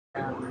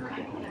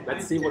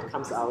Let's see what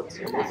comes out.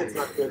 And if it's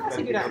not good, That's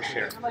then a we good don't idea.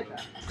 share. I like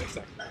that.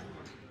 Exactly.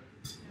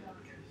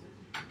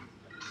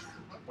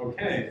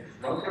 Okay,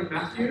 welcome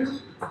Matthew.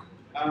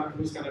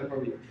 Who's going to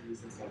probably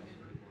introduce himself?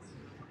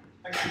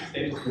 Actually,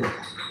 stage is yours.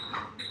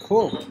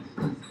 Cool.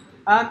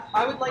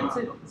 I would like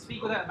to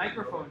speak without a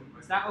microphone.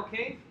 Is that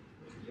okay?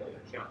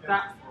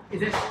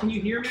 Can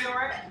you hear me all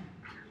right?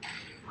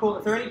 Cool.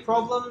 If there are any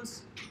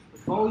problems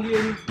with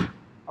volume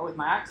or with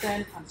my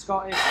accent, I'm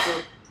Scottish,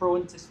 so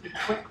prone to speak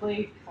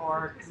quickly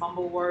or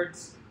mumble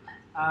words.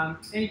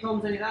 Any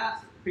problems, any of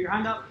that, put your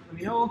hand up, let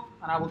me know,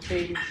 and I will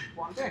change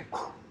what I'm doing.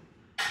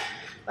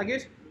 That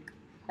good?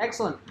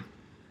 Excellent.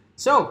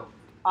 So,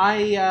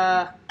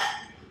 I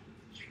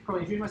should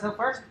probably introduce myself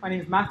first. My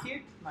name is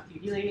Matthew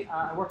Healy.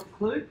 I work at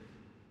Clue.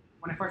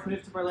 When I first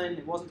moved to Berlin,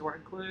 it wasn't to work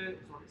at Clue, it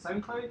was to work at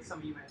SoundCloud. Some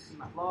of you might have seen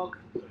my blog.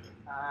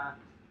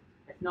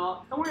 If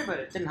not, don't worry about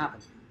it. It didn't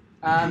happen.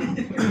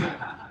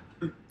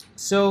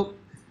 So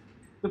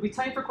there'll be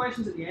time for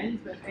questions at the end,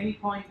 but at any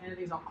point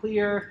anything's not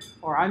clear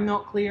or I'm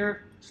not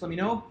clear, just let me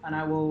know and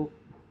I will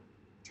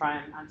try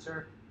and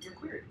answer your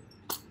query.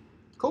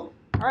 Cool?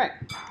 All right.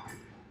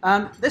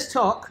 This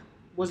talk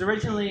was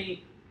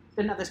originally,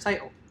 didn't have this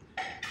title.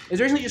 It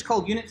was originally just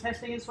called Unit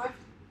Testing in Swift.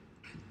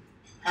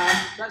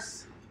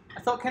 That's, I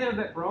thought, kind of a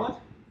bit broad,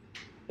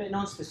 a bit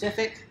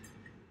non-specific,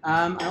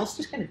 and also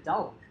just kind of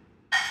dull.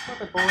 A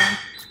bit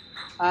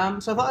boring.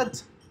 So I thought I'd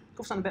go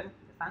for something a bit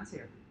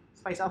fancier,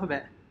 spice it up a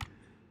bit.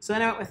 So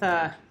then I went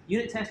with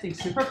unit testing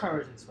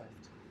superpowers in Swift.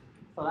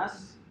 So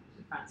that's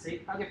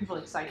fancy. That'll get people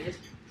excited.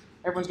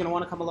 Everyone's going to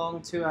want to come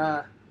along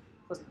to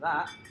listen to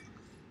that.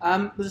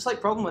 There's a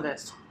slight problem with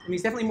this. I mean,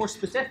 it's definitely more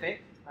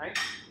specific, right?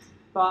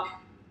 But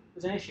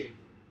there's an issue.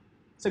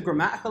 It's a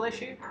grammatical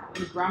issue.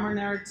 Any grammar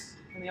nerds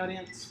in the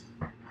audience?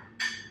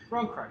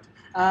 Wrong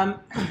crowd.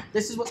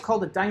 This is what's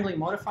called a dangling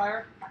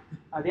modifier.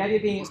 The idea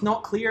being it's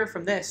not clear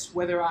from this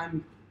whether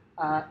I'm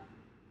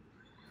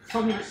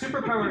talking about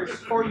superpowers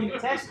for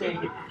unit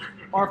testing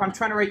or if I'm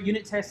trying to write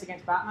unit tests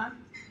against Batman.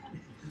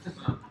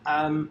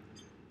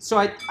 So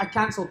I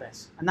cancelled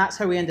this, and that's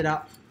how we ended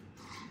up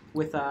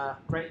with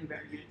writing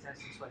better unit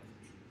tests in Swift.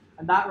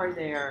 And that right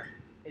there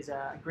is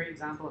a great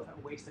example of how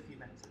to waste a few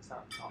minutes at the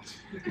start of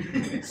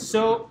the talk.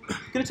 So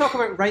I'm going to talk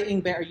about writing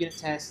better unit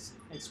tests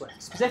in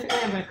Swift. Specifically,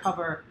 I'm going to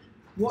cover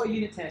what a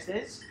unit test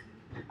is,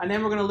 and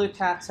then we're going to look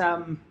at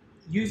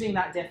using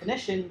that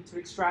definition to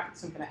extract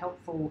some kind of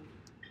helpful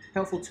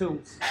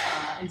tools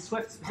in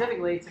Swift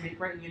specifically to make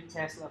writing unit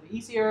tests a little bit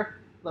easier,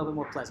 a little bit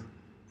more pleasant.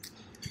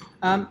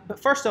 But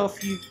first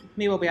off, you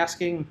may well be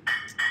asking,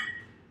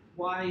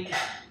 why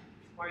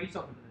are you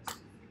talking about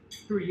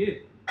this? Who are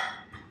you?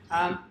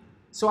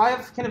 So I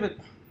have kind of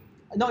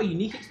not a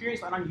unique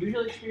experience, but an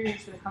unusual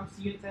experience when it comes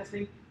to unit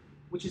testing,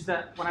 which is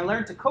that when I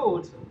learned to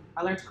code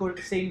at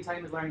the same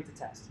time as learning to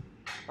test,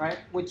 right?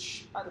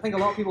 Which I think a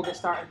lot of people get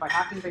started by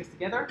hacking things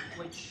together,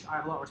 which I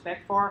have a lot of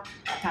respect for.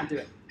 I can't do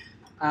it.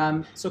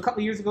 So a couple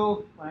of years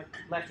ago, when I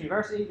left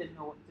university, didn't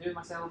know what to do with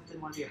myself,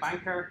 didn't want to be a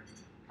banker,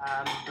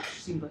 which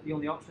seemed like the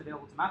only option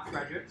available to maths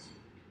graduates.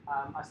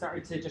 I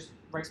started to just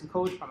write some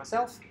code by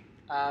myself.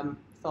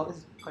 Thought this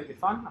is quite good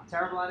fun. I'm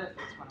terrible at it,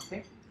 but it's fun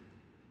okay.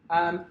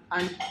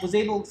 And was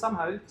able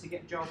somehow to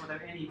get a job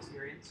without any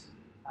experience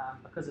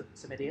because of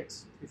some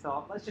idiots who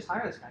thought, let's just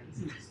hire this guy, he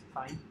seems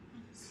fine.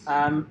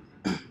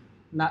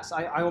 And that's,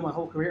 I owe my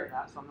whole career to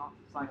that, so I'm not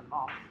slagging them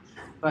off.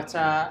 But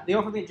they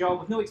offered me a job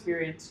with no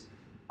experience,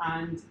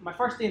 and my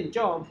first day in the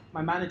job,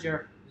 my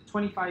manager, a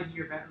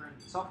 25-year veteran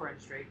in the software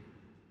industry,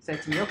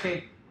 said to me,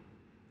 okay,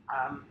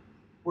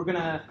 we're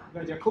gonna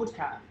do a code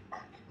kata.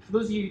 For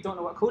those of you who don't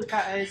know what code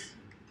kata is,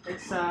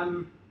 it's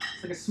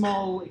like a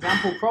small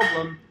example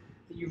problem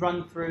that you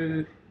run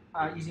through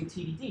using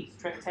TDD,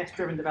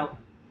 test-driven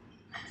development.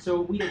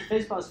 So we did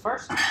FizzBuzz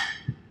first.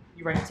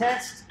 You write a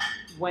test.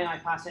 When I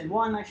pass in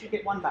 1, I should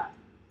get 1 back.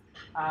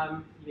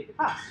 You make it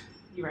pass.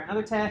 You write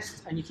another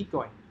test, and you keep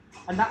going.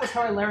 And that was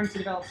how I learned to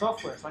develop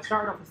software. So I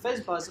started off with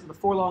FizzBuzz, and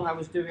before long I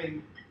was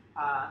doing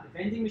the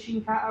vending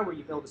machine kata, where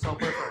you build the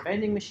software for a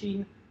vending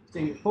machine,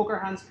 doing the poker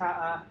hands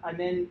kata, and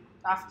then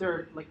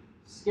after like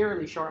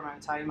scarily short amount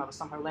of time, I was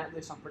somehow let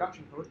loose on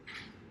production code.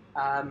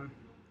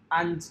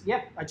 And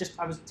yeah,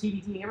 I was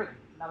TDDing everything.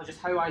 That was just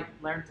how I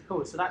learned to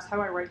code. So that's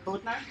how I write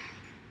code now.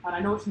 And I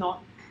know it's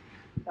not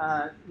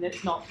the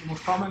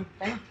most common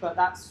thing, but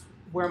that's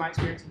where my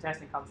experience in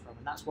testing comes from,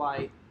 and that's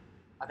why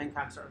I think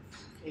I'm sort of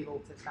able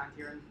to stand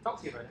here and talk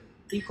to you about it.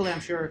 Equally, I'm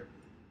sure,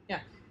 yeah,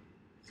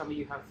 some of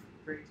you have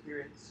great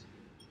experience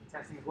in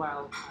testing as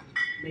well, and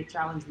may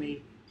challenge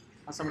me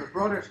on some of the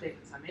broader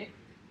statements I make.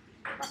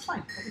 That's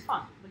fine. It'll be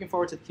fun. Looking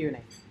forward to the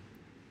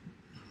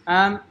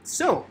Q&A.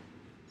 So,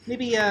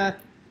 maybe a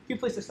good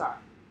place to start.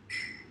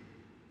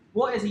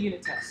 What is a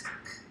unit test?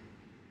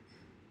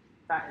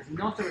 That is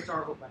not a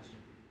rhetorical question.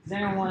 Does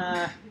anyone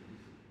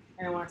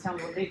want to tell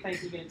me what they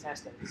think a unit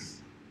test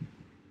is?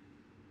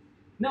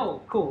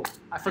 No? Cool.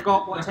 I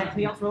forgot what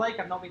techniques were like.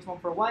 I've not been to one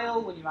for a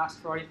while. When you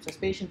ask for audience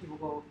participation, people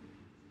go,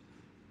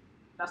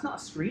 that's not a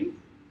screen?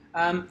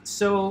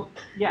 So,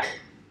 yeah,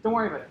 don't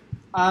worry about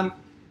it.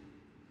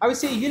 I would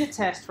say a unit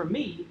test for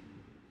me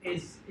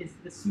is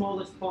the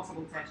smallest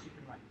possible test you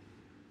can write.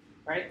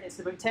 Right? It's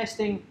about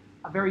testing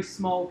a very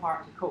small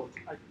part of the code,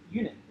 a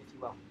unit, if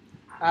you will.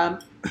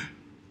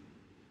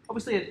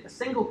 Obviously, a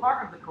single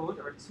part of the code,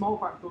 or a small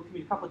part of the code, can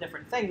mean a couple of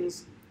different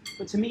things,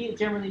 but to me it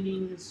generally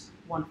means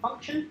one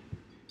function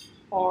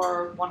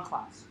or one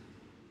class.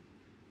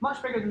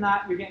 Much bigger than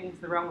that, you're getting into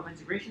the realm of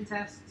integration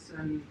tests,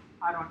 and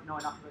I don't know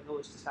enough about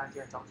those to stand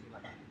here and talk to you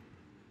about that.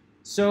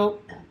 So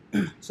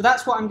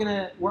that's what I'm going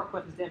to work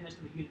with as the definition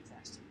of a unit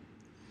test.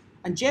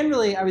 And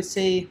generally, I would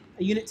say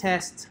a unit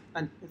test,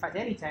 and in fact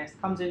any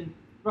test, comes in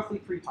roughly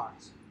 3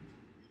 parts.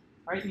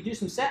 All right, you do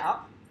some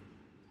setup,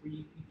 where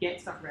you get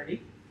stuff ready,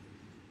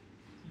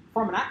 you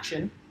perform an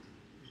action,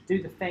 you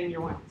do the thing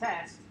you're wanting to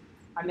test,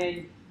 and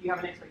then you have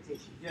an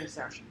expectation, you do an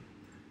assertion.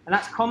 And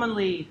that's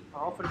commonly,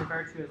 or often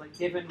referred to as like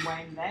given,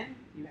 when, then.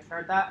 You may have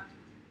heard that.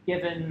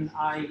 Given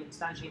I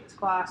instantiate this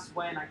class,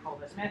 when I call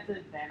this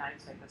method, then I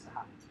expect this to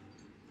happen.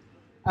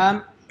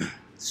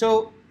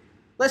 So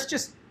let's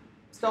just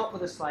stop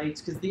with the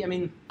slides, because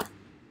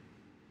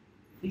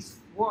these,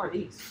 what are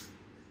these?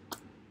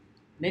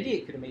 An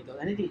idiot could have made those.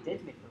 An idiot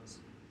did make those.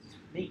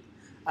 Neat.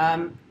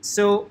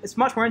 So it's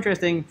much more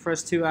interesting for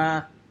us to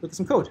look at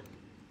some code.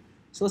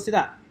 So let's do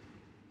that.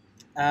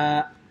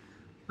 I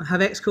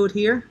have Xcode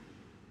here,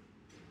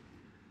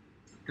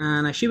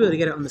 and I should be able to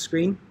get it on the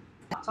screen.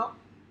 Laptop.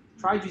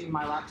 Tried using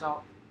my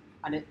laptop,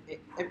 and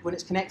when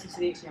it's connected to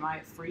the HDMI,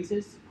 it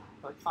freezes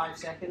for like 5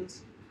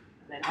 seconds,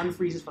 and then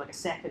unfreezes for like a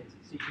second.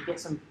 So you can get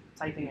some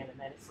typing in, and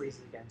then it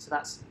freezes again. So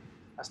that's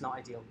not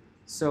ideal.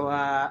 So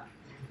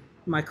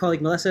my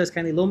colleague Melissa has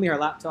kindly loaned me her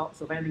laptop,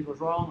 so if anything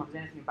goes wrong, or there's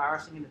anything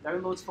embarrassing in the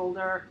downloads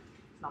folder,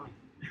 it's not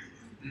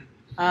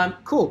me.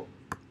 Cool.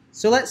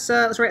 So let's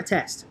write a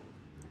test.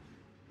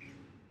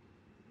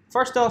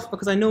 First off,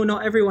 because I know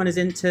not everyone is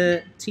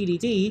into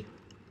TDD,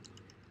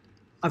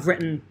 I've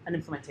written an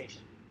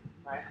implementation.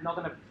 Right? I'm not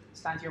going to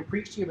stand here and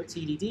preach to you about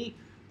TDD.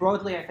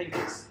 Broadly, I think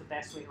it's the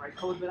best way to write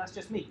code, but that's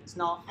just me. It's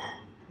not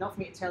for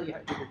me to tell you how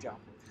to do your job.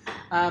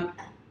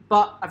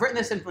 But I've written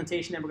this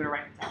implementation, and we're going to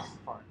write a test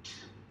for it.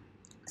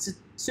 It's a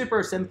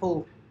super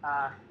simple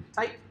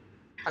type.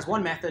 Has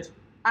one method,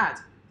 add.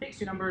 Takes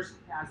 2 numbers,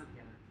 adds them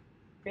together.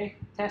 Okay,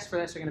 tests for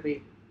this are going to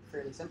be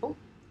fairly simple.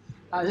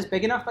 Is this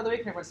big enough, by the way?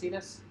 Can everyone see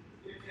this?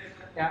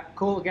 Yeah,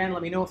 cool. Again,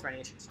 let me know if there are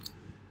any issues.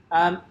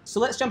 So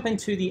let's jump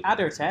into the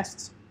adder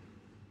tests.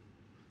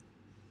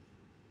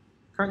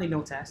 Currently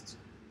no tests.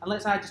 And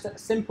let's add just a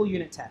simple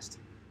unit test.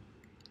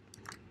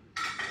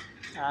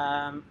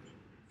 Does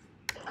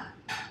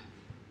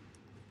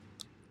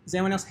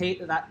anyone else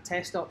hate that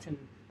test option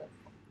that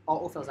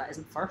autofills that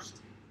isn't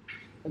first?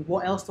 Like,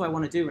 what else do I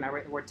want to do when I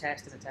write the word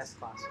test in a test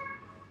class?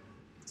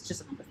 It's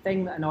just a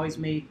thing that annoys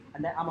me,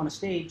 and that I'm on a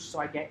stage, so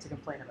I get to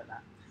complain about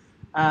that.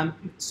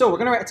 So we're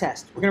going to write a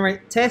test. We're going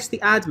to test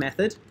the add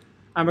method,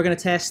 and we're going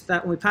to test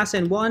that when we pass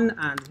in 1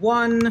 and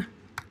 1,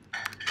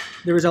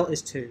 the result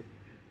is 2.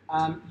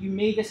 You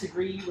may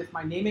disagree with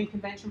my naming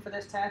convention for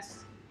this test.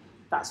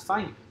 That's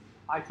fine.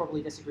 I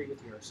probably disagree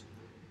with yours.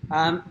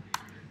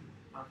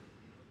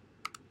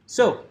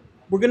 So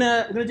we're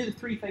gonna do the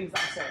 3 things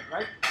that I said,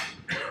 right?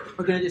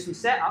 We're gonna do some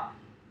setup.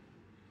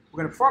 We're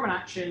gonna perform an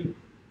action,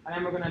 and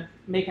then we're gonna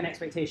make an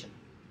expectation.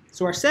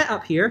 So our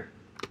setup here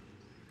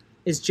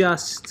is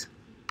just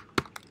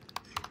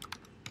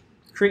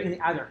creating the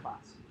adder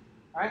class.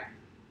 All right?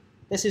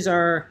 This is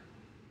our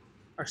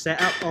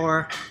setup,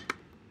 or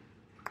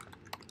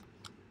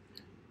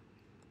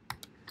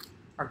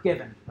our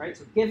given, right?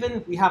 So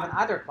given we have an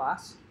adder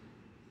class,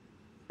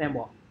 then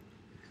what?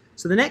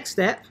 So the next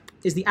step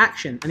is the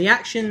action. And the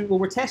action, well,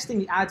 we're testing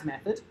the add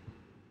method.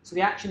 So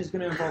the action is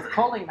going to involve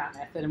calling that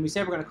method, and we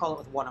said we're going to call it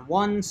with 1 and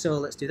 1, so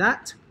let's do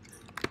that.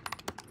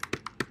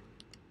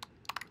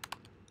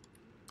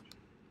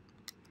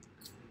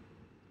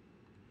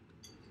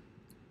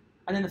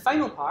 And then the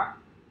final part,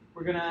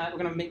 we're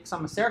gonna make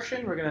some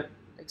assertion. We're gonna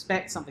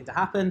expect something to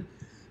happen,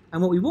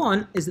 and what we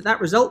want is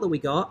that result that we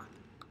got.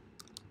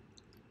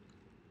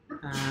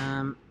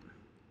 I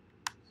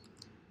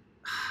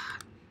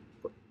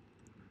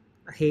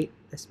hate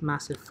this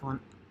massive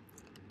font.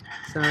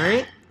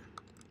 Sorry.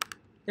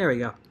 There we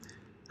go.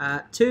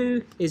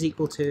 2 is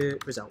equal to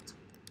result,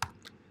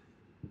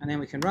 and then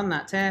we can run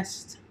that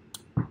test.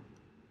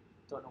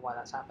 Don't know why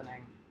that's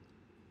happening,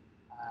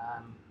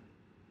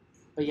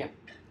 but yeah.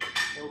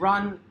 It'll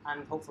run,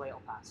 and hopefully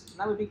it'll pass. And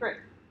that would be great.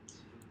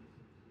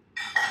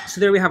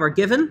 So there we have our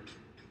given.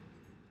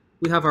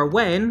 We have our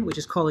when, which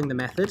is calling the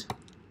method.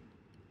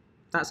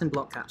 That's in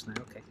block caps now,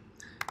 okay.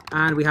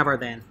 And we have our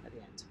then at the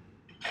end.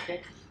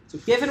 Okay. So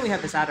given we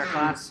have this adder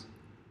class,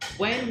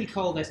 when we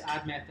call this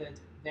add method,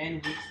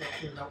 then we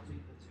expect the result to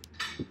equal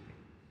to.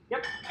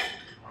 Yep.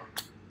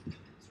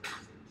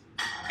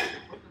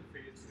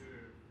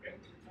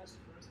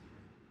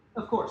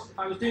 Of course, if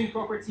I was doing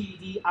proper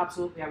TDD,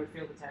 absolutely I would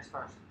fail the test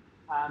first.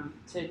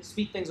 To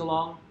speed things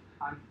along,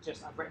 I've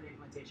written the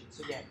implementation.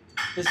 So yeah,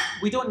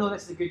 we don't know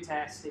this is a good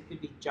test. It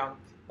could be junk,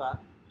 but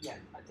yeah,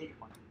 I take your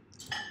point.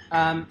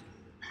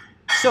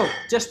 So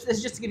this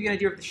is just to give you an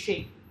idea of the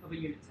shape of a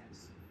unit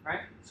test.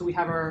 right? So we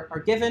have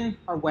our given,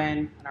 our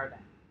when, and our then.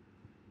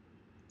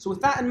 So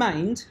with that in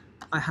mind,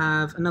 I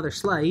have another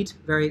slide,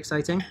 very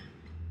exciting.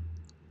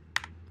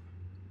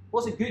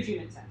 What's a good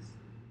unit test?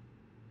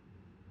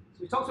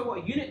 So we talked about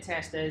what a unit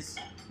test is.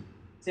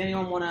 Does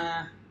anyone want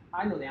to...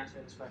 I know the answer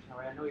to this question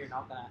already. I know you're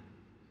not going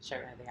to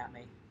shout anything at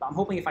me. But I'm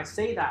hoping if I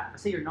say that, if I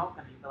say you're not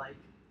going to, you'll be like,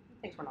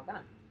 who thinks we're not going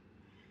to?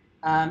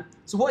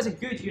 So what is a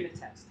good unit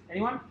test?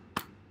 Anyone?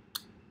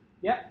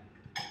 Yep.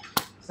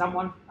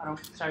 Someone? I don't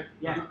shout.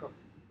 Yeah, go.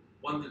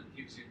 One that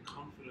gives you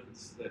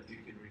confidence that you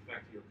can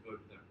refactor your code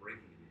without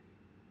breaking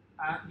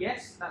anything.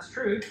 Yes, that's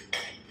true.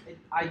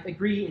 I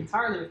agree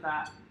entirely with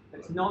that,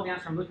 but it's not the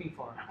answer I'm looking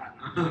for.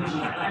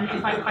 And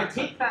if I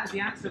take that as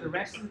the answer, the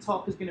rest of the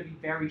talk is going to be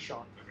very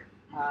short.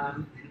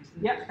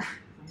 Yeah.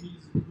 For me,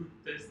 it's a good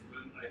test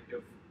when I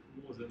have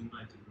more than 90%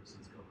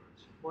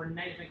 coverage. More than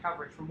 90%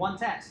 coverage from one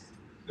test.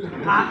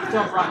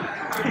 Active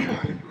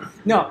run.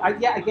 No,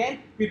 yeah, again,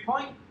 good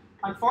point.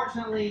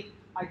 Unfortunately,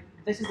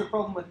 this is the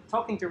problem with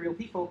talking to real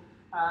people,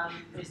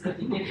 is that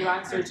they give you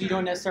answers you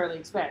don't necessarily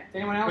expect.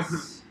 Anyone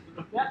else?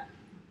 Yeah?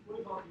 What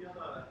about the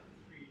other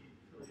 3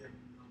 trillion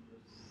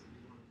numbers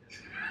you want to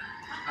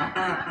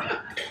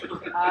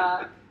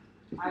test?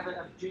 I have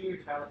a junior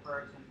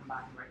developer who's going to come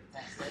back and write the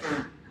test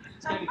later.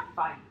 It's going to be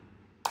fine.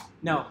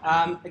 No,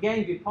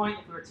 again, good point.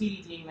 If we were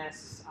TDDing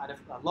this, I'd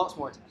have lots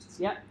more tests.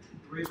 Yeah?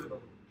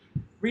 Readable.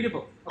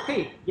 Readable.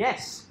 Okay,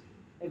 yes.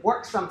 It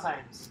works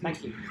sometimes.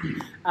 Thank you.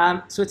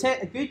 So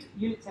a good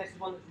unit test is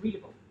one that's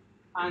readable.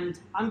 And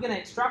I'm going to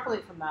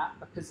extrapolate from that,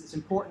 because it's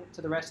important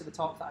to the rest of the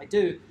talk that I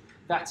do,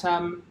 that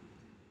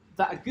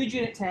a good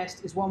unit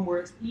test is one where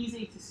it's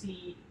easy to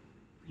see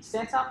the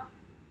setup,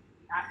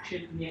 the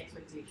action, and the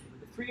expectation.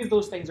 The 3 of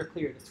those things are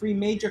clear. The 3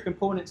 major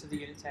components of the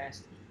unit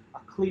test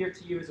are clear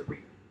to you as a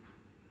reader.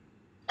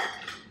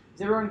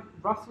 Is everyone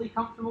roughly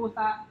comfortable with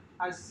that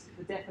as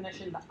the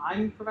definition that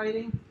I'm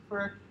providing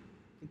for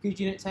a good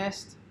unit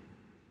test?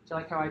 Do you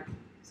like how I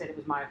said it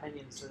was my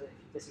opinion, so that if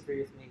you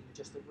disagree with me, you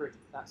just look rude?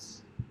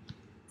 That's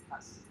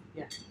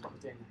yeah, what I'm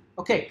doing there.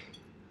 Okay,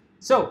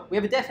 so we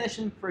have a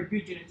definition for a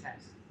good unit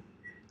test.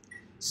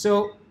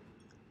 So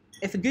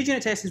if a good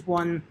unit test is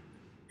one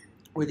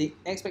where the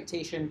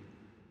expectation,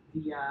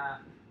 the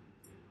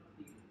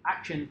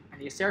action,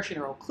 and the assertion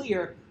are all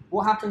clear,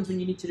 what happens when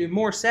you need to do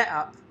more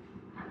setup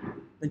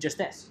than just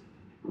this?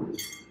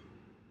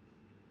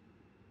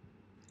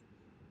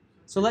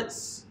 So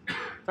let's...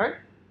 Sorry?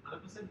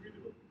 100%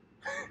 readable.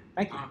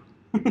 Thank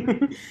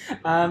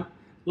you.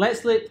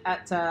 Let's look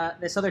at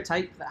this other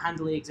type that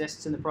handily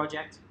exists in the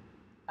project.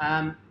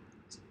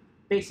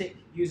 Basic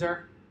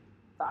user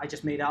that I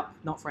just made up,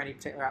 not for any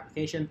particular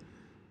application.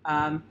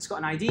 It's got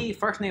an ID,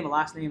 first name, a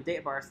last name, date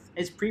of birth,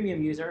 is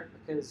premium user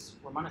because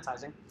we're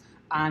monetizing,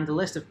 and a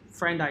list of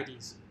friend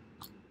IDs.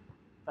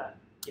 But,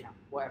 you know,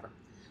 whatever.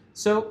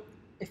 So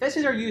if this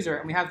is our user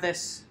and we have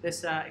this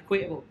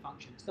equatable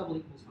function, this double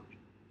equals function,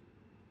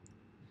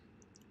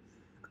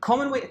 a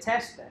common way to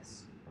test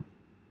this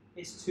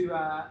is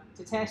to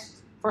test,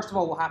 first of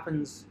all, what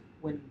happens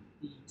when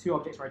the 2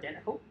 objects are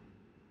identical,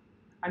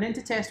 and then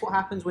to test what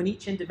happens when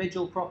each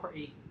individual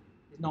property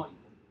is not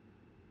equal.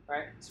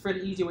 Right? It's a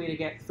fairly easy way to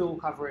get full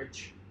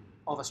coverage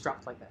of a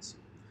struct like this.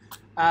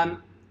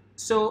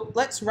 So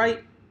let's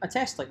write a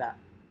test like that.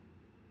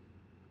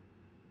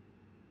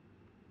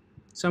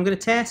 So I'm going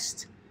to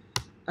test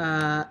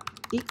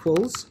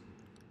equals,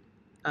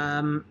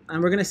 and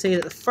we're going to say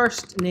that the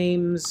first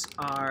names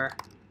are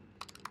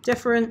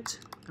different,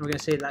 and we're going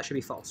to say that should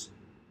be false.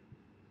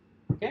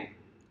 Okay?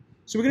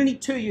 So we're going to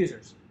need 2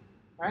 users.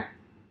 All right?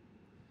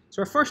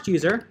 So our first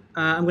user,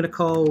 I'm going to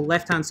call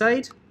left-hand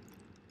side,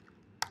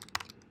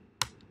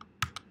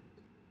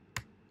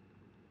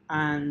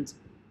 and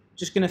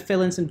just going to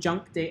fill in some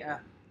junk data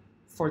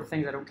for the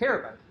things I don't care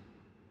about.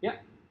 Yeah?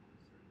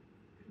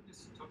 Could you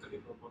just talk a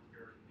little about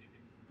your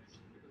naming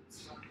convention? Because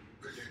it's not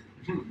really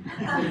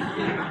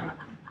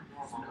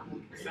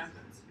normal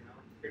sentence, you know?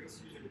 Because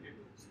usually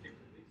people stick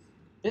to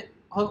this.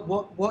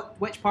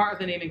 Which part of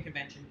the naming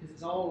convention? Because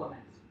it's all a mess.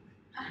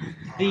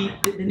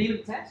 The name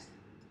of the test?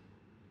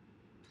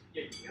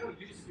 Yeah, you know,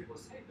 usually people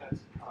say that a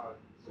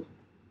good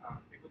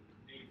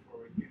name for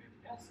a unit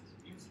test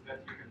means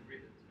that you can read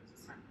it as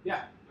a sentence.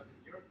 Yeah. But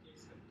in your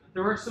case,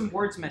 There were some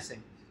words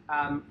missing,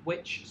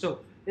 so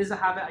this is a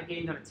habit I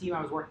gained on a team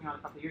I was working on a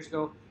couple of years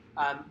ago,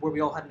 where we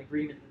all had an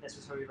agreement that this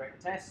was how we write our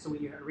tests, so we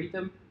knew how to read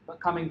them.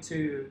 But coming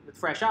to with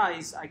fresh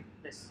eyes,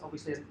 this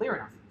obviously isn't clear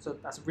enough. So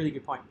that's a really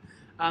good point.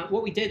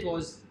 What we did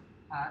was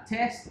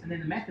test and then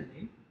the method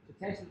name, so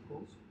test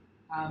equals,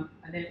 and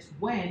then it's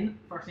when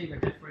first names are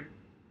different,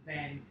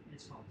 then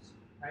it's false,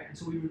 right? And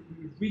so we would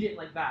read it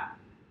like that,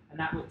 and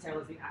that would tell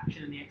us the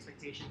action and the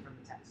expectation from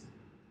the test.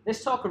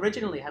 This talk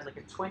originally had like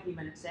a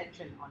 20-minute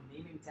section on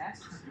naming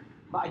tests,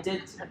 but I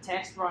did a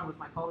test run with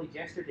my colleagues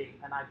yesterday,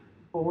 and I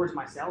bored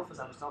myself as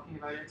I was talking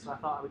about it, so I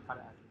thought I would cut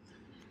it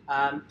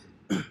out.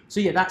 So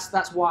yeah,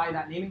 that's why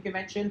that naming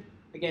convention.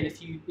 Again,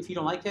 if you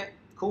don't like it,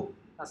 cool,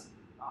 that's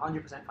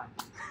 100% fine.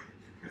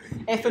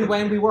 If and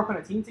when we work on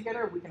a team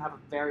together, we can have a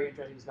very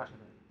interesting discussion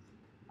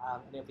about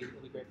it, and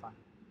it'll be great fun.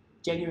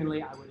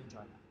 Genuinely, I would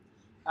enjoy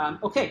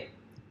that. Okay,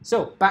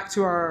 so back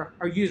to our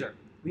user.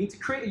 We need to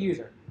create a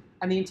user.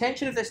 And the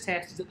intention of this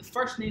test is that the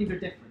first names are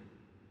different,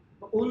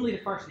 but only the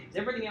first names.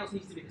 Everything else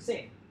needs to be the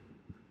same.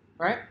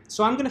 All right?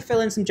 So I'm going to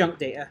fill in some junk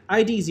data.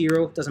 ID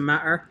 0, doesn't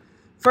matter.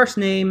 First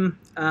name,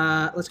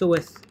 let's go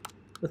with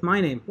my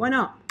name. Why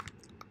not?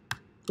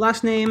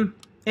 Last name,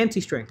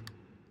 empty string.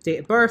 Date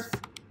of birth,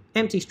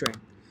 empty string.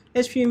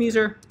 SVM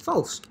user,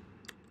 false.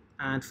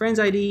 And friends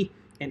ID,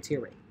 empty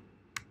array.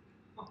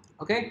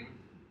 Okay?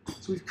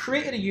 So we've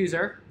created a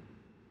user.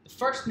 The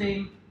first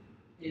name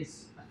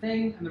is a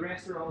thing, and the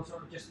rest are all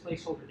sort of just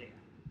placeholder data.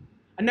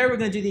 And now we're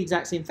going to do the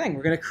exact same thing.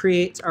 We're going to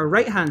create our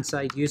right-hand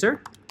side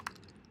user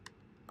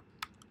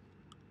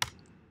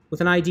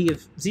with an ID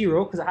of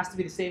 0, because it has to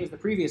be the same as the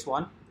previous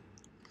one.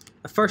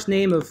 A first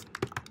name of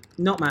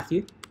not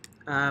Matthew,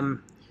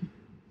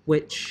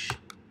 which,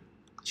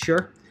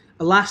 sure.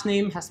 A last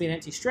name has to be an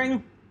empty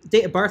string.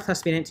 Date of birth has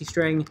to be an empty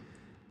string.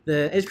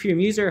 The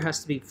SVM user has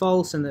to be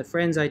false, and the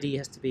friends ID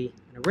has to be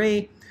an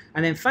array.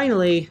 And then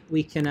finally,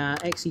 we can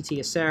XCT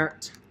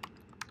assert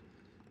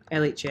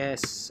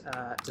LHS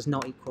does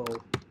not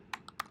equal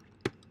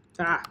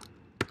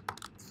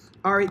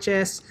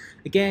RHS.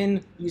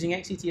 Again, using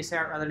XCT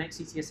assert rather than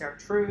XCT assert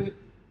true.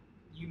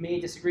 You may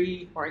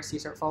disagree, or XCT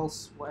assert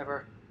false,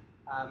 whatever.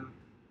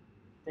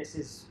 This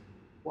is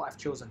what I've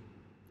chosen.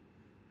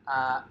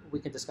 We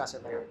can discuss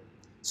it later.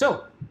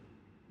 So,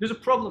 there's a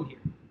problem here,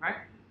 right?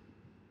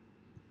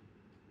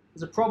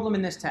 There's a problem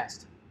in this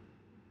test.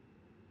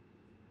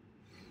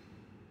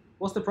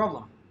 What's the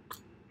problem?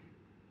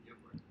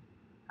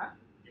 Huh?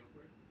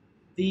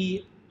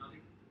 The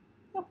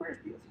operator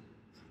is beautiful.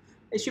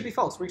 It should be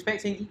false. We're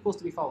expecting equals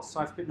to be false, so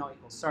I've put not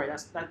equals. Sorry,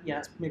 that's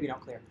maybe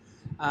not clear.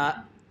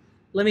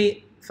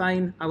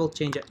 Fine, I will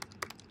change it.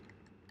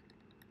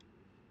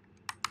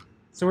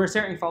 So we're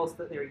asserting false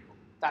that they're equal.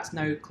 That's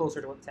now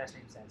closer to what the test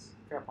name says.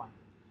 Fair point.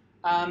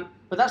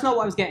 But that's not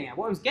what I was getting at.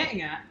 What I was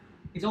getting at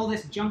is all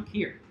this junk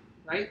here,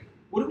 right?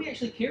 What do we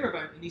actually care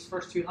about in these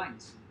first two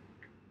lines?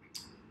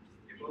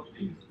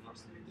 The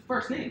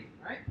first name,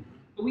 right?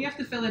 But we have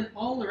to fill in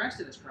all the rest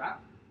of this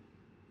crap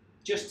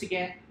just to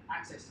get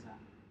access to that.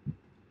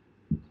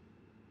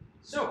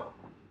 So,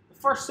 the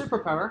first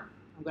superpower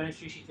I'm going to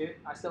introduce you to,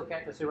 I still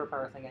kept the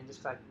superpower thing in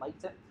just because I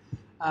liked it.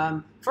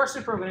 First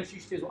superpower I'm going to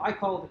introduce you to is what I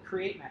call the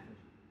create method.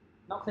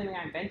 Not claiming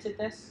I invented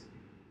this.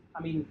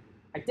 I mean,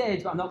 I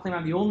did, but I'm not claiming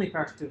I'm the only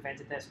person who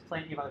invented this.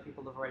 Plenty of other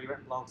people have already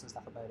written blogs and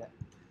stuff about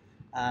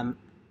it.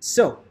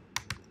 So,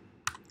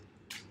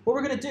 what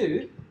we're going to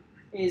do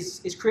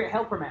is create a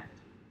helper method.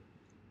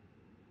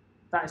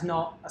 That is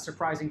not a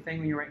surprising thing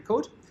when you're writing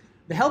code.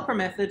 The helper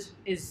method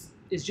is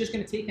just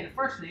going to take in a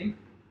first name,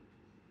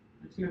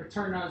 and it's going to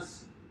return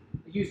us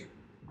a user.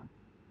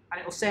 And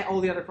it will set all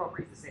the other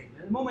properties the same.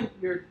 At the moment,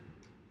 you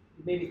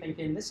may be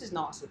thinking, this is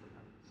not a superpower.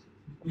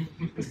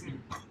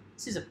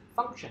 This is a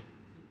function.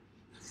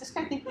 Does this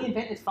guy think we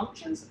invented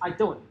functions? I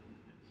don't.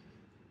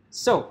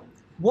 So,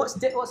 what's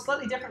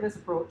slightly different with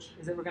this approach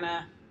is that we're going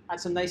to add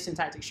some nice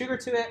syntactic sugar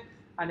to it,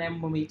 and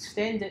then when we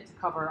extend it to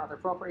cover other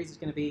properties, it's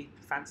going to be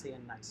fancy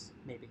and nice,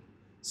 maybe.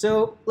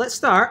 So let's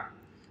start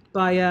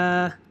by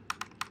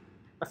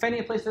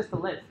finding a place for this to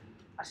live.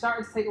 I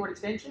started to take the word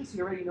extension, so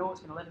you already know it's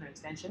going to live in an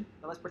extension,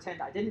 but let's pretend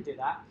that I didn't do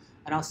that,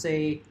 and I'll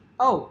say,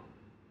 oh,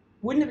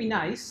 wouldn't it be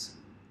nice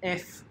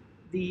if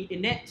the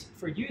init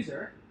for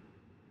user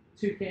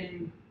took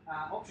in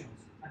optionals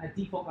and had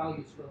default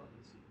values for those?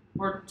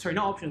 Or, sorry,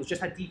 not optionals,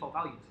 just had default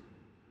values.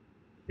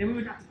 Then we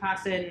would have to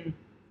pass in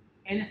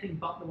anything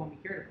but the one we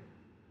cared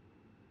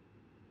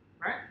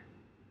about.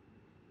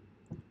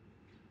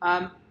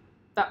 Right?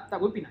 That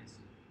would be nice.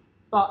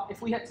 But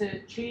if we had to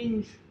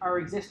change our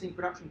existing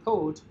production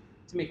code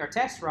to make our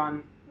tests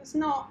run, it's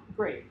not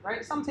great,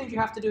 right? Sometimes you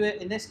have to do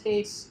it. In this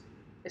case,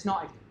 it's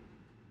not ideal.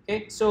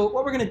 Okay, so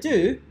what we're going to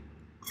do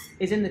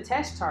is in the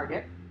test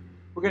target,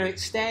 we're going to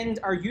extend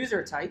our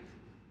user type,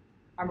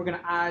 and we're going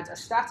to add a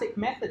static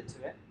method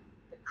to it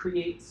that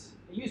creates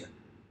a user,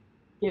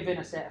 given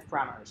a set of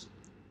parameters.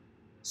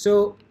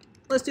 So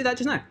let's do that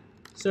just now.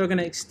 So we're going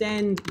to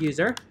extend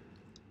user,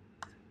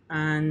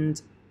 and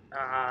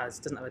this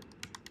doesn't have a.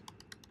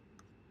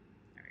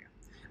 There we go.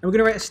 And we're going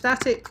to write a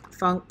static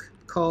func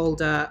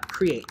called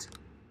create.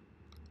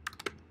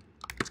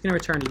 It's going to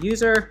return a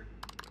user.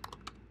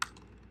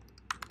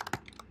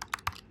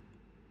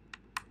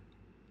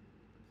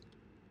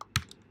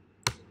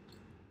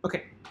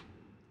 Okay.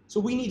 So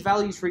we need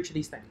values for each of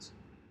these things.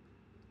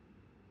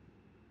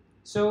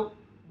 So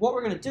what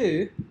we're going to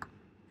do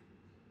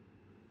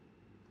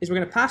is we're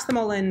going to pass them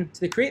all in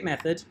to the create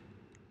method,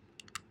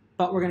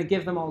 but we're going to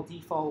give them all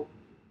default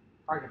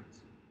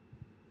arguments.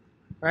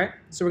 Right?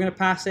 So we're going to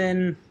pass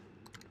in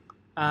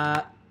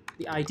the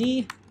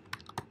ID.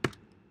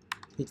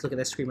 Need to look at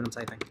this screen when I'm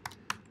typing,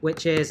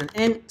 which is an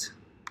int,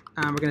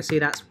 and we're going to say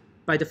that's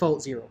by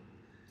default 0.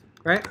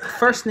 Right?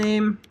 First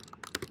name,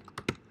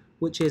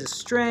 which is a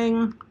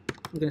string.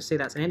 I'm going to say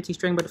that's an empty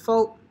string by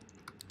default.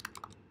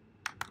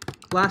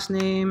 Last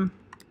name,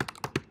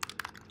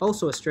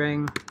 also a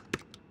string.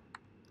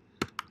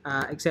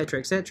 etc.,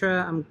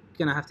 etc. I'm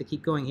going to have to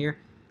keep going here.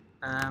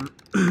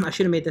 I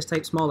should have made this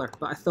type smaller,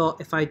 but I thought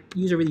if I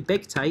use a really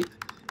big type,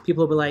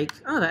 people will be like,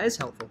 oh, that is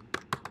helpful.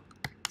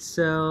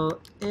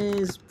 So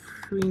is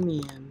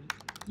premium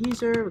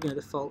user, we're going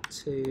to default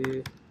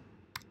to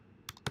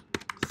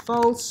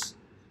false.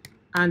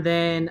 And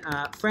then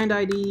friend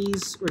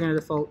IDs, we're going to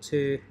default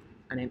to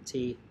an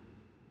empty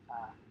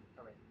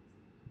array.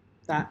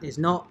 That is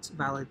not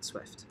valid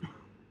Swift.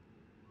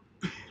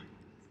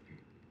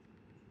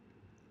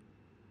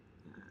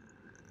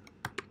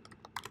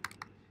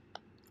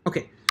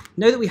 Okay,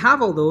 now that we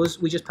have all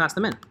those, we just pass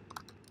them in.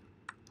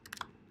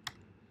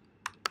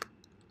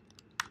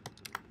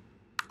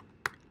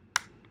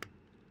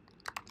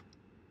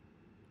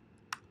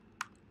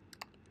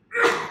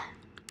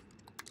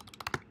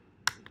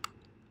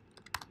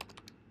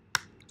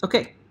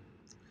 Okay,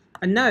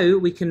 and now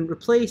we can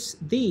replace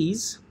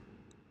these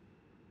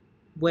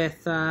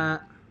with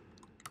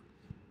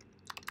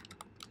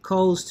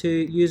calls to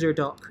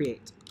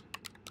user.create.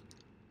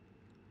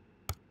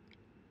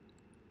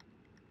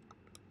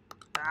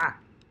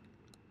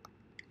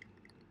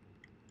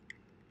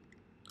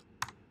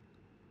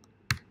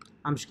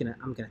 I'm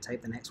gonna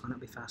type the next one,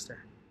 it'll be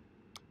faster.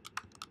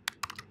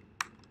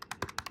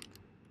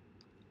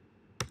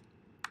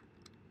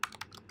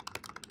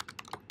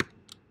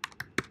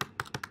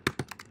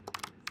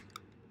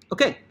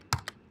 Okay,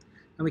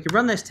 and we can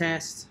run this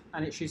test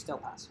and it should still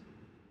pass.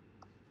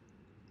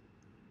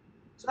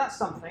 So that's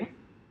something,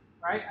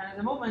 right? And at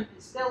the moment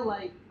it's still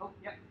like, oh,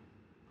 yep.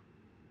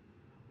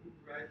 Who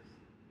writes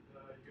the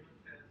unit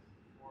test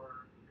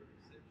for your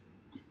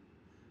extension?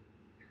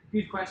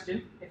 Good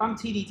question. If I'm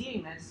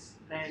TDDing this,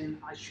 then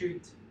I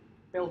should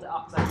build it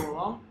up as I go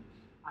along,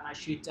 and I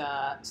should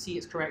see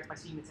it's correct by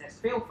seeing the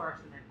test fail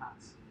first and then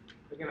pass.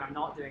 But given I'm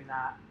not doing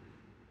that,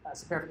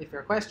 that's a perfectly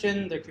fair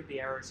question. There could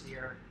be errors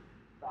here,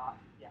 but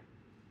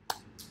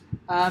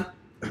yeah.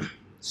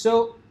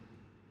 So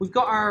we've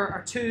got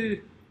our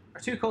two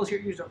calls here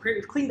at user.create.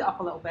 We've cleaned it up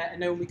a little bit, and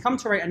now when we come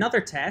to write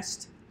another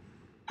test,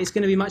 it's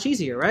going to be much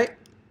easier, right?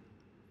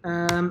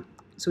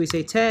 So we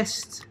say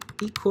test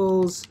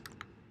equals,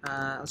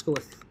 let's go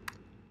with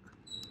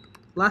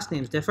last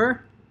names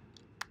differ,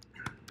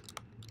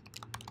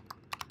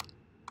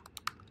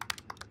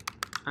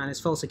 and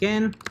it's false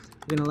again.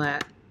 We're going to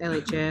let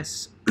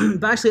LHS,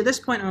 but actually at this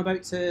point I'm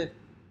about to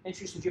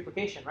introduce some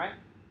duplication, right?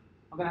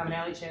 I'm going to have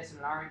an LHS and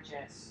an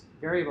RHS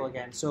variable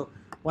again. So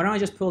why don't I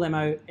just pull them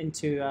out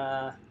into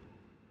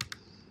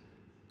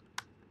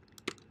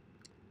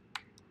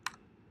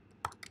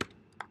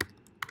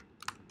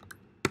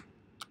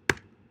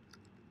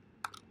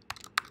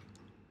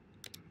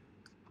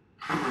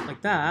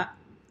like that,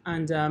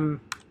 and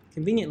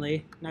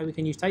conveniently now we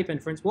can use type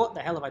inference. What the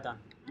hell have I done?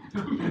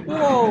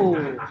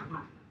 Whoa!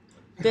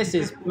 This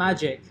is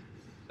magic.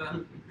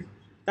 That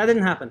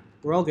didn't happen.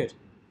 We're all good.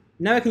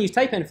 Now I can use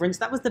type inference.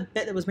 That was the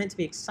bit that was meant to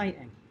be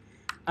exciting.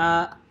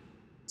 To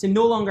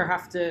no longer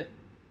have to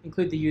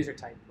include the user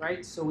type,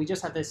 right? So we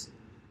just have this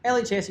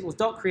LHS equals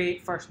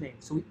 .create first name.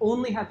 So we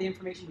only have the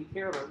information we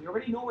care about. We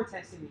already know we're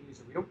testing the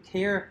user. We don't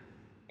care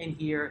in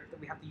here that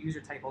we have the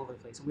user type all over the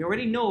place. And we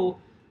already know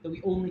that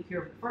we only care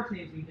about the first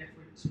names being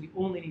different, so we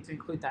only need to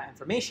include that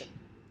information.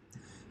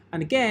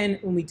 And again,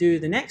 when we do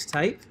the next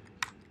type,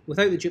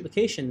 without the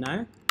duplication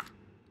now,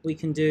 we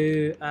can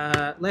do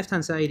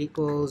left-hand side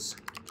equals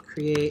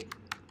create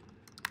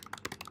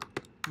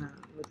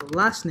with the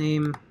last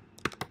name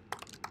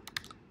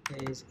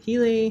is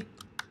Healy,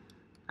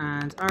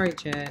 and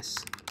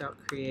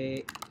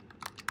RHS.create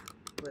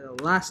with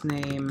the last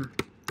name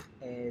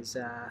is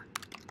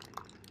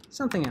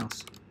something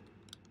else.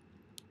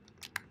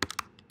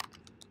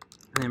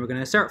 And then we're going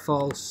to assert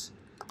false,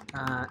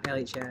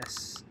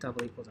 LHS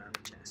double equals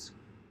RHS.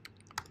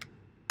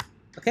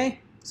 Okay,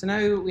 so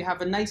now we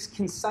have a nice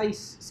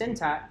concise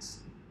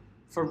syntax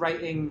for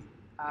writing,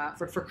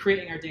 for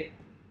creating our data.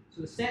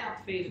 So the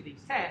setup phase of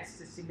these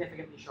tests is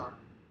significantly shorter.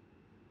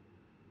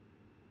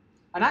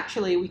 And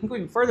actually, we can go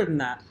even further than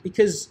that,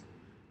 because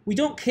we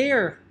don't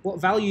care what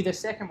value this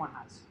second one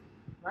has,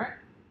 right?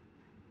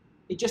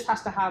 It just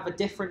has to have a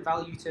different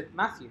value to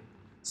Matthew.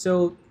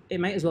 So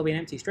it might as well be an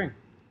empty string.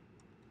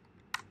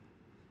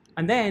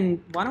 And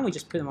then, why don't we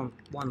just put them on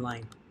one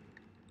line?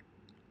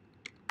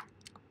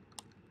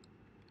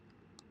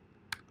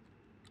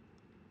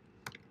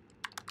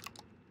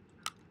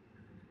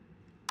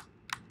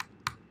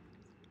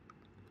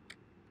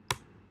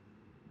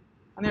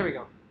 And there we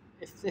go.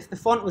 If the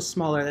font was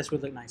smaller, this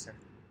would look nicer.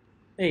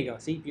 There you go.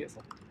 See?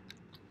 Beautiful.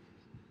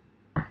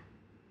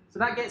 So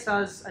that gets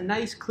us a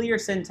nice, clear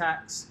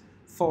syntax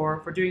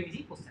for doing these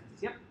equals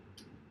tests. Yep?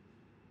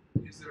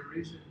 Is there a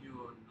reason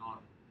you're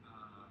not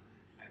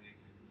adding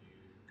a new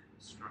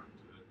constructor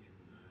in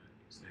the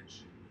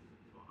extension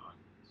for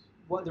arguments?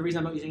 What the reason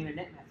I'm not using an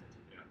init method?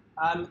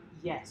 Yeah.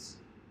 Yes,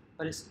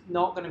 but it's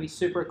not going to be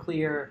super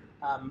clear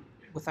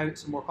without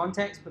some more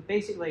context. But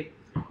basically,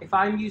 if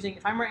I'm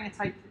writing a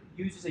type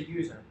that uses a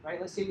user, right?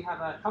 Let's say we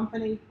have a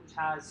company which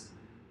has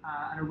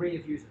an array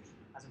of users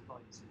as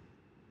employees.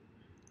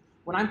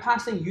 when I'm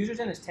passing users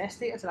in as test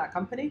data to that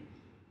company,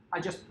 I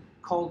just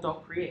call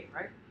 .create,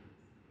 right?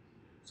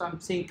 So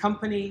I'm saying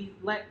company,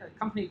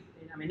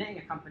 I'm netting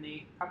a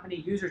company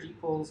users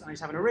equals, and I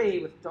just have an array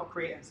with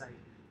 .create inside.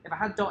 If I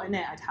had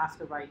 .net, I'd have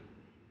to write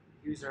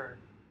user.net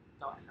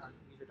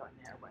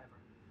or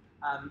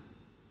whatever.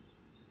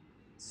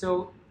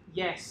 So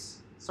yes,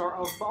 sort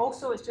of, but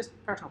also it's just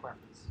personal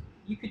preference.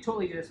 You could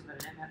totally do this with an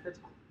init method.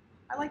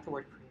 I like the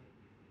word create.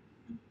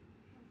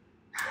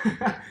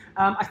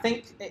 I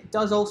think it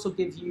does also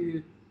give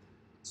you,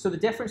 so the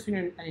difference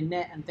between an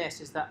init and this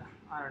is that,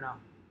 I don't know,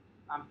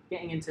 I'm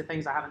getting into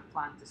things I haven't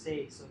planned to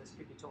say, so this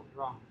could be totally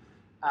wrong.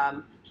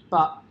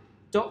 But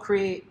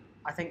 .create,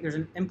 I think there's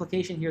an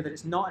implication here that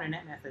it's not an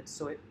init method,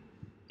 so it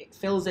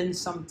fills in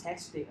some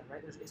test data,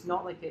 right? It's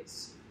not like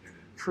it's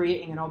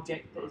creating an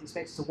object that is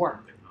expected to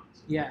work.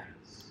 Yeah,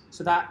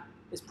 so that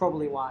is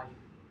probably why,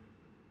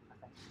 I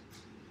think.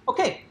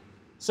 Okay,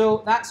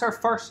 so that's our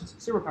first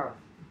superpower.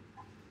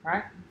 All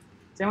right,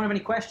 does anyone have any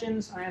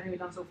questions on anything we've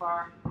done so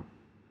far?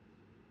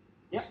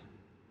 Yep.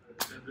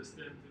 I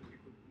understand that we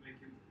could make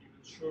it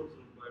even shorter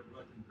by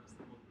writing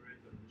custom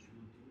operator, which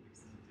will do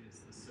extend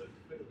the third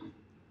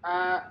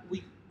fail.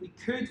 We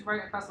could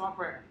write a custom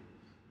operator.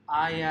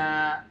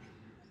 I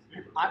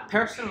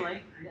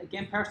personally,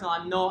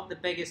 I'm not the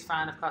biggest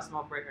fan of custom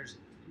operators,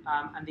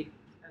 and as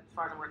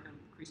far as I'm working,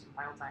 increase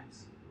compile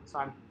times. So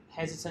I'm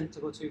hesitant to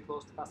go too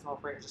close to custom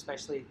operators,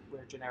 especially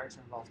where generics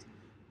are involved.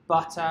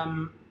 But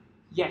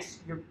yes,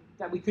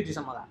 we could do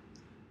something like that.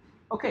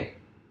 Okay.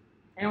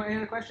 Anyone, any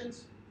other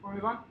questions before we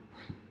move on?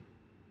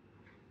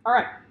 All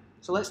right.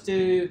 So let's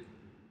do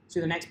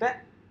the next bit.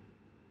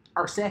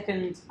 Our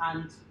second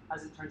and,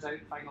 as it turns out,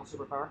 final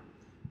superpower.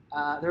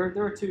 There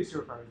are two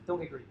superpowers. Don't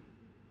get greedy.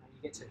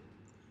 You get two.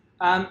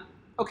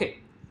 Okay.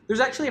 There's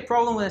actually a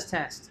problem with this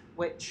test,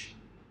 which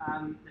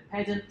the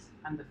pedant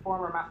and the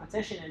former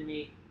mathematician in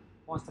me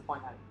wants to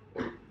point out.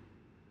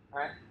 All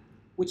right.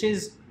 Which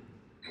is,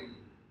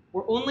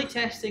 we're only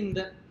testing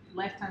that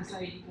left-hand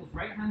side equals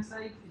right-hand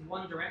side in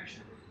one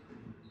direction.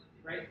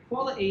 Right?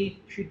 Equality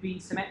should be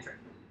symmetric.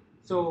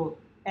 So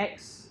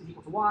x is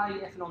equal to y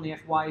if and only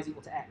if y is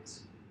equal to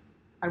x.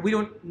 And we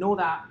don't know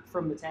that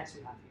from the test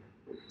we have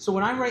here. So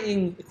when I'm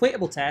writing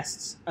equatable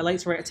tests, I like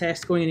to write a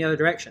test going in the other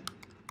direction.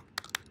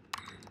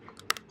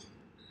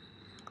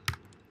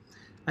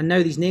 And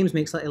now these names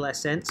make slightly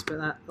less sense, but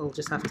that'll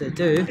just have to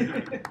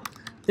do.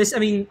 This, I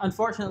mean,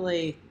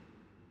 unfortunately,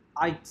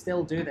 I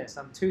still do this.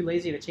 I'm too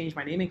lazy to change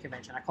my naming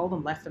convention. I call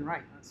them left and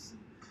right.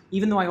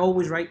 Even though I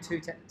always write two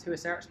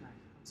asserts now.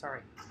 I'm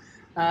sorry.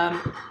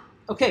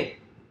 Okay,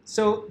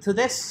 so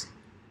this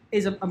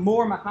is a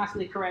more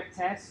mathematically correct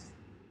test.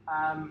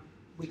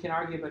 We can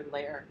argue about it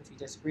later if you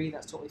disagree.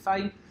 That's totally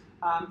fine.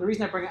 The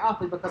reason I bring it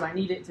up is because I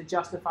need it to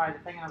justify the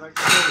thing I'm about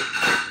to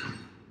show you.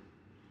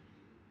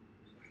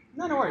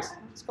 No worries.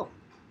 It's cool.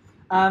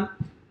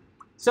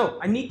 So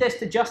I need this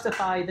to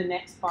justify the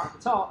next part of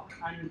the talk,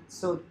 and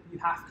so you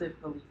have to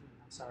believe me.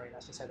 I'm sorry,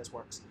 that's just how this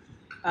works.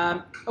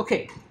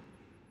 Okay.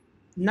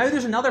 Now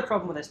there's another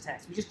problem with this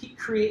test. We just keep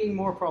creating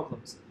more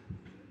problems.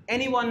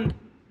 Anyone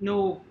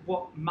know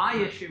what my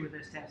issue with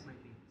this test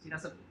might be? See,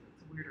 that's a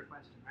weirder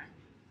question, right?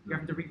 You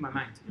have to read my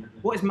mind.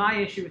 What is my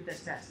issue with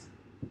this test?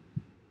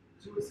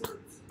 Two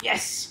asserts.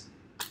 Yes!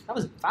 That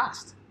was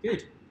fast. Good.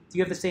 Do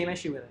you have the same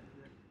issue with it?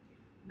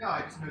 No,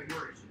 I just know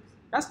your issues.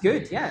 That's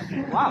good,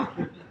 yeah. Wow.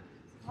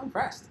 I'm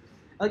impressed.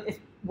 Like,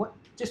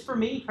 just for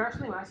me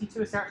personally, when I see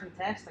two asserts in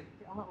the test, I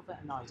get a little bit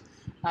annoyed.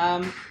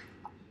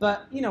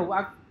 But you know,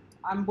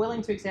 I'm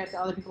willing to accept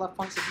that other people have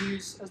points of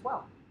views as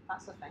well.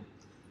 That's the thing.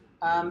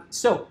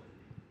 So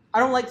I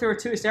don't like there are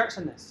two asserts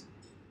in this.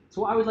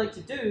 So what I would like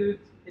to do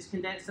is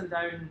condense them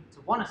down to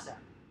one assert.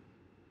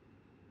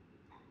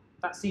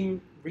 That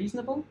seem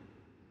reasonable?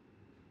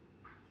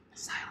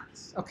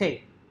 Silence.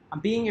 Okay, I'm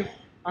being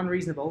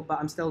unreasonable, but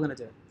I'm still going to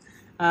do it.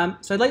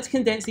 So I'd like to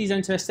condense these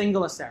down to a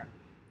single assert.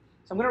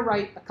 So I'm going to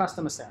write a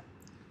custom assert.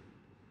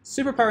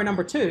 Superpower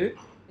number 2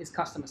 is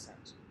custom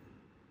assert.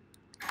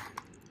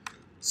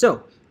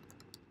 So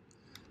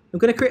I'm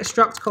going to create a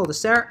struct called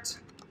assert,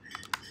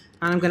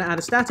 and I'm going to add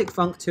a static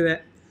func to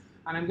it,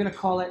 and I'm going to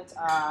call it,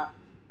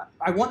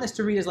 I want this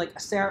to read as like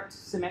assert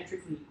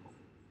symmetrically equal.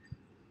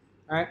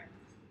 All right,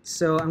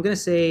 so I'm going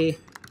to say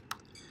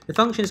the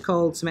function is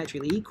called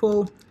symmetrically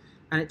equal,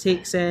 and it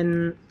takes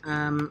in,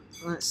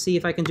 let's see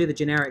if I can do the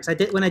generics.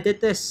 When I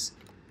did this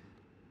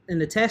in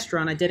the test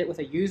run, I did it with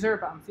a user,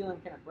 but I'm feeling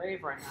kind of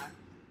brave right now.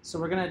 So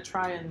we're going to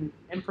try and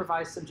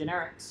improvise some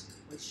generics,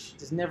 which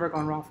has never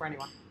gone wrong for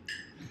anyone.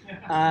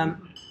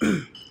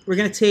 We're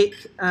going to take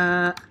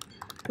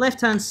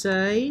left-hand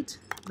side,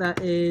 that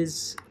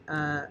is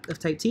of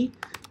type T.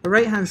 The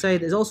right-hand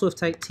side is also of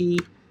type T,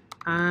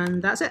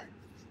 and that's it.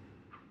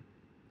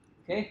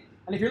 Okay?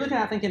 And if you're looking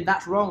at it thinking,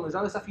 that's wrong, there's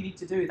other stuff you need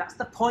to do, that's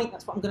the point,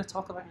 that's what I'm going to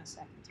talk about in a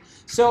second.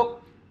 So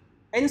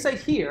inside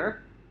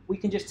here, we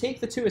can just take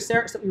the two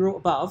asserts that we wrote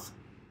above,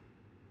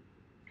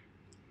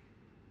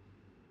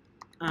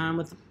 and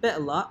with a bit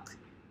of luck,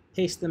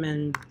 paste them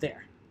in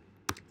there.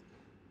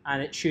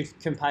 And it should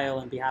compile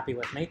and be happy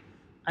with me.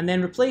 And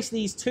then replace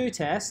these two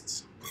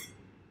tests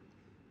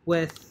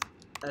with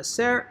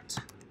assert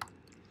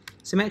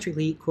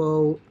symmetrically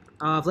equal.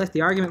 I've left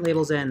the argument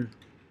labels in.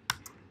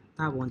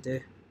 That won't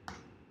do.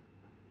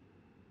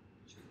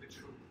 Should be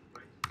true,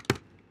 right?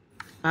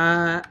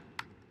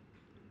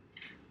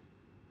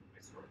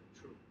 It's right,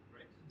 true,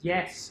 right?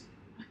 Yes.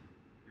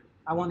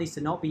 I want these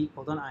to not be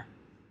equal, don't I?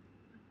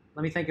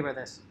 Let me think about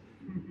this.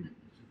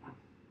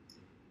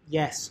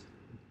 Yes.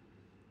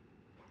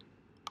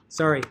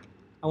 Sorry.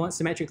 I want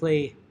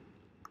symmetrically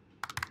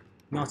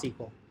not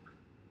equal.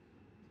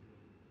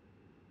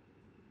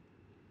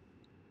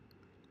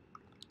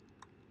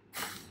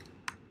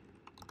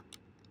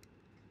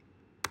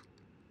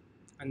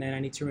 And then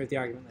I need to remove the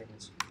argument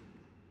labels.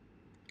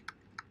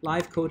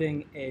 Live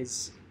coding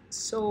is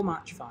so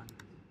much fun.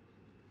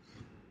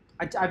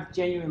 I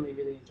genuinely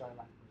really enjoy live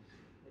coding.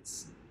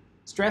 It's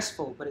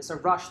stressful, but it's a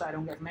rush that I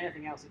don't get from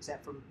anything else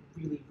except from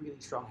really, really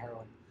strong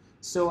heroin.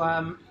 So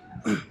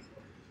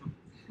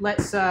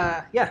let's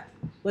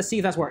see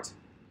if that's worked.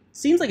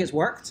 Seems like it's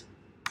worked.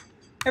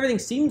 Everything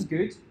seems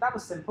good. That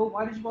was simple.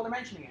 Why did you bother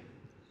mentioning it?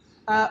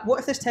 What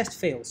if this test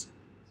fails?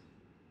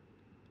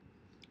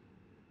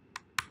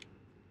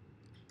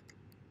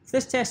 If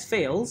this test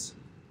fails,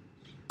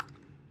 I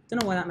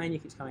don't know why that menu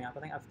keeps coming up. I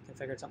think I've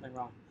configured something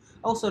wrong.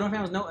 Also, I don't know if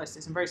anyone's noticed,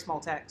 it's in very small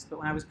text, but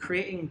when I was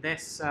creating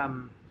this, I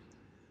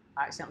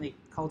accidentally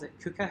called it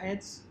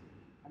CocoaHeads,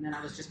 and then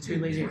I was just too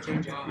lazy to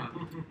change it.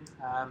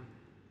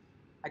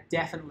 I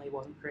definitely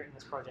wasn't creating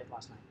this project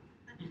last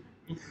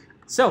night.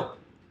 So,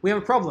 we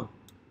have a problem.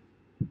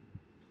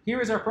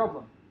 Here is our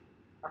problem.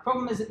 Our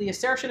problem is that the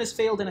assertion has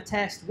failed in a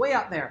test way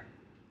up there,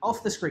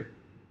 off the screen.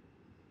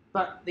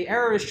 But the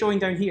error is showing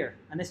down here,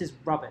 and this is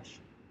rubbish.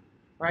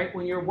 Right?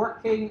 When you're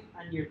working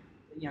and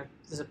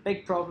there's a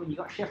big problem, you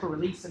got to ship a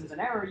release and there's an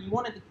error, you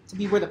want it to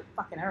be where the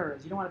fucking error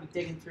is. You don't want to be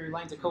digging through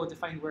lines of code to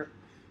find where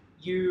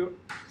you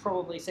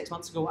probably 6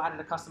 months ago added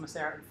a custom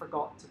assert and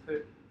forgot to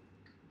put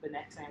the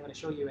next thing I'm going to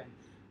show you in.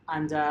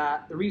 And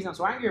the reason I'm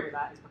so angry about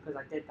that is because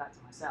I did that to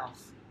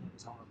myself, and it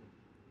was horrible.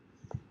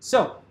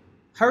 So,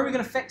 how are we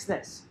going to fix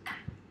this?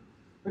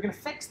 We're going to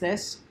fix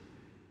this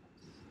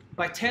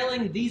by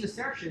telling these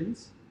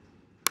assertions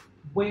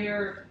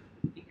where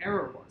the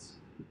error was.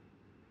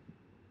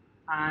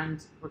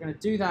 And we're going to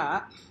do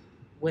that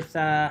with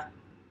some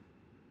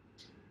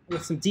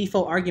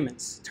default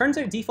arguments. Turns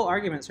out default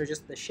arguments are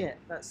just the shit.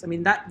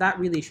 That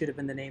really should have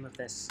been the name of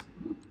this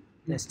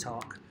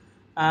talk.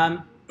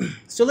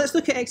 So let's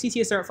look at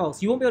XCT assert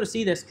false. You won't be able to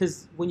see this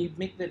because when you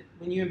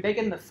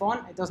embiggen the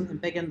font, it doesn't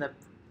embiggen the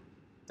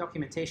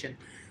documentation.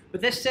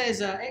 But this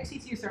says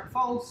XCT assert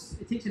false.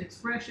 It takes an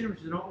expression, which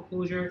is an auto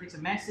closure. It takes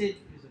a message,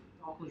 which is an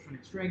auto closure from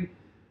a string,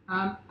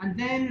 and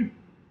then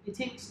it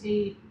takes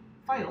a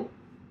file,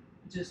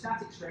 which is a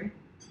static string,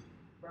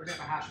 represented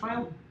by hash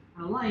file,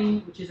 and a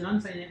line, which is an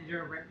unsigned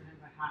integer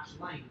represented by hash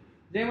line.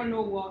 Does anyone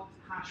know what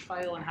hash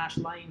file and hash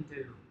line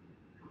do?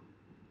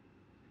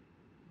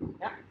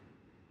 Yeah.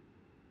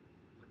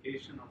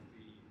 Application of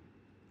the,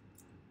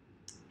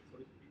 so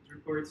it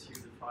records you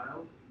the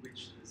file in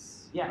which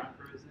this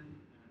macro is in, and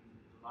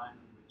the line in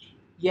which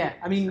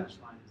hash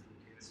line is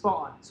located.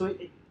 Spot on. So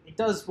it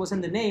does what's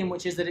in the name,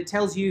 which is that it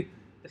tells you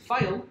the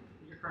file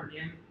that you're currently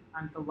in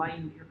and the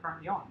line that you're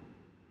currently on.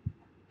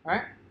 All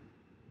right.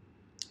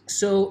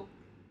 So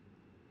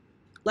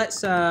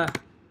let's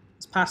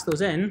pass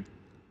those in.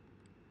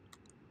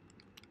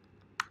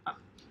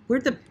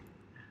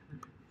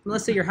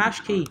 Let's say your hash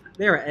key.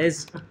 There it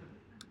is.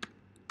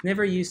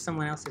 Never use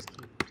someone else's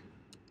key.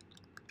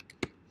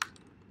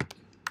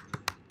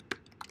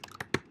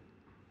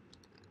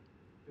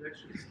 You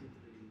actually skip the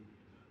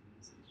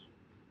message.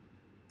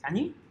 Can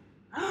you?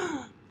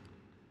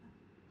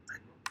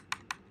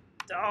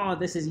 Oh,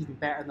 this is even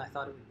better than I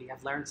thought it would be.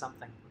 I've learned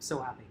something. I'm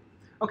so happy.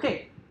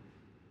 Okay.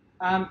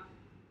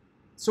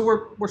 So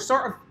we're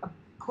sort of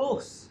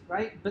close,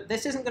 right? But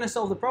this isn't going to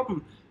solve the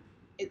problem.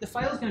 The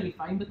file is going to be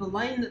fine, but the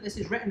line that this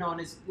is written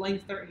on is line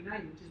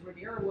 39, which is where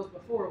the error was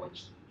before,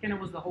 which kind of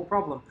was the whole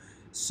problem.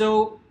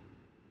 So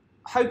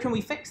how can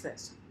we fix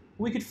this?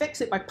 We could fix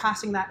it by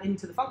passing that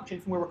into the function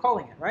from where we're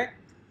calling it, right?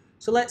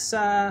 So let's do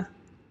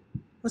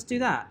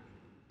that.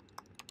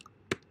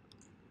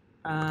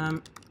 Oh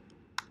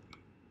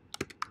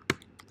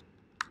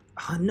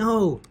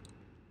no!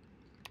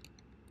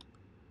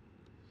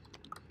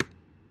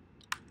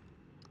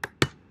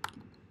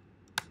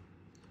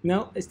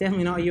 No, it's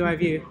definitely not a UI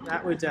view.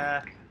 That would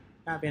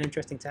be an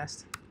interesting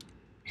test.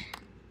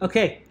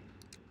 Okay,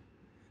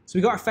 so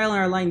we got our file and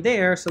our line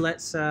there. So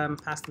let's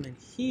pass them in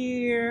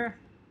here,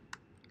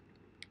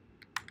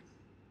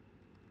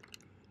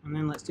 and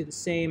then let's do the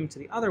same to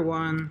the other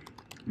one.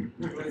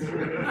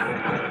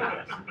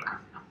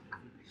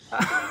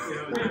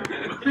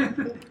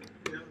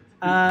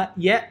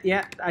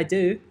 Yeah, I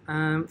do.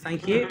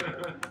 Thank you.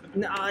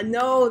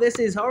 No, this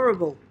is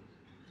horrible.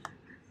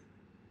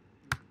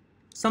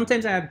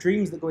 Sometimes I have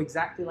dreams that go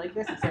exactly like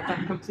this, except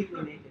I'm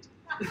completely naked.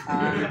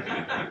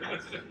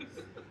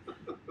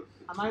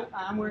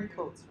 I'm wearing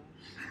clothes,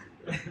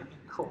 right?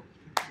 Cool.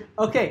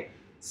 Okay,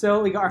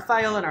 So we got our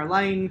file and our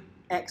line.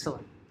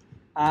 Excellent.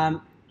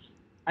 And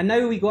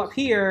now we go up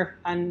here,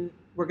 and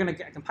we're going to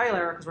get a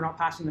compiler because we're not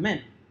passing them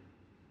in.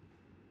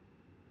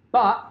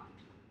 But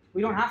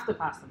we don't have to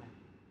pass them in.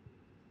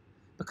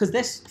 Because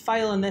this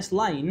file and this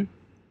line,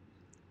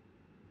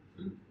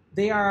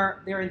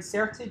 they're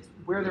inserted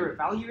where they're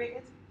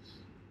evaluated.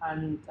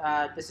 And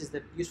this is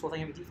the useful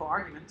thing about default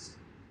arguments.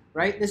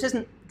 Right? This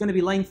isn't going to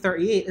be line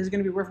 38. This is going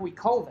to be wherever we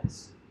call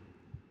this.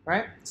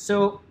 Right?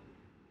 So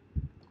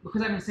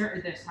because I've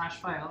inserted this hash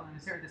file and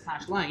inserted this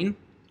hash line,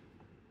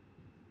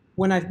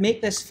 when I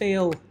make this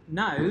fail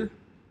now,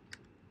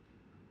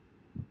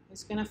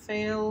 it's going to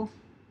fail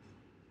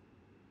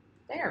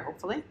there,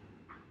 hopefully.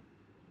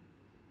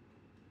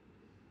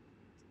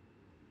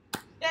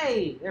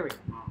 Yay! There we go.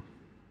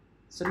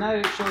 So now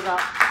it shows up.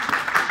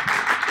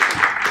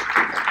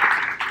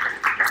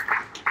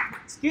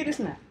 It's good,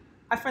 isn't it?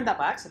 I found that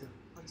by accident.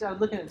 I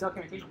was looking at the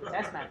documentation for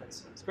test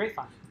methods. It's great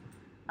fun.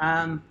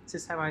 This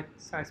is how I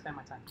spend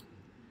my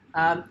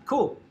time.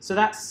 Cool. So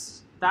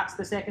that's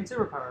the second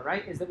superpower,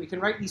 right? Is that we can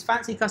write these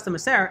fancy custom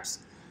asserts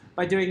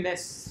by doing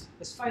this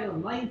file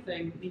and line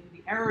thing. Meaning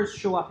the errors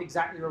show up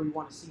exactly where we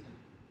want to see them,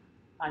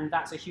 and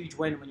that's a huge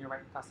win when you're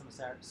writing custom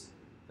asserts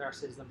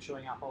versus them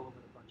showing up all over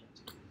the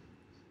project.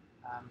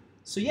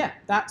 So yeah,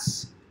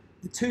 that's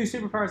the two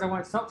superpowers I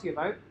wanted to talk to you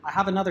about. I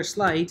have another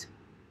slide.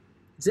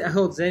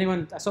 Does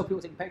anyone? I saw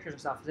people taking pictures and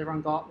stuff. Has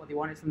everyone got what they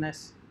wanted from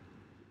this?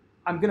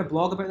 I'm going to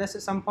blog about this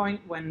at some point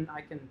when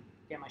I can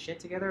get my shit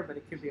together, but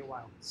it could be a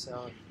while.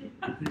 So,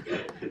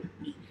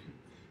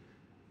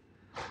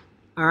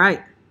 all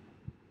right.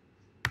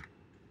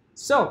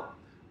 So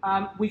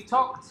we've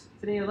talked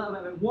today a little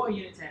bit about what a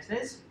unit test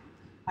is,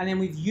 and then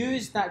we've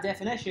used that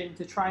definition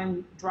to try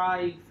and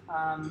drive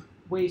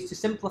ways to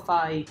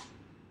simplify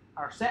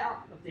our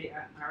setup of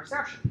data and our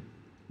assertion.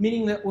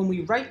 Meaning that when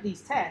we write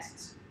these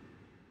tests,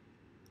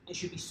 it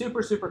should be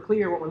super, super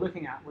clear what we're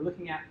looking at. We're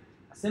looking at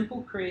a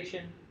simple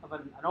creation of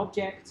an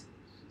object,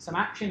 some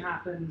action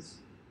happens,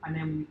 and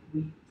then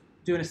we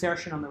do an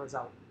assertion on the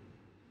result.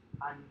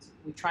 And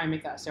we try and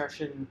make that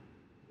assertion,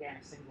 again,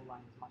 a single line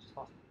as much as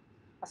possible.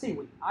 I say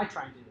we. I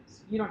try and do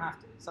this. You don't have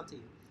to. It's up to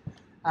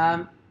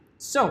you.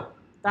 So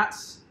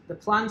that's the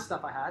planned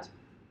stuff I had.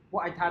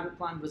 What I hadn't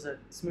planned was a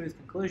smooth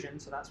conclusion,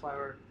 so that's why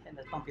we're hitting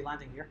this bumpy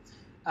landing here.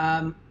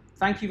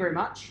 Thank you very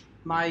much.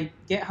 My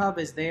GitHub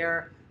is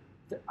there.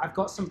 I've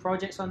got some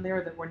projects on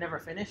there that were never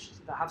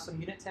finished that have some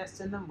unit tests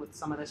in them with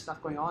some of this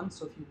stuff going on.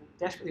 So if you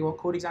desperately want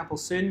code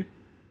examples soon,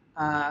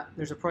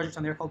 there's a project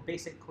on there called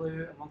Basic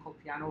Clue and one called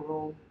Piano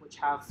Roll, which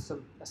have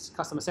some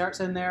custom asserts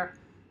in there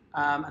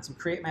and some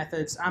create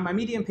methods. And my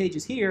Medium page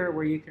is here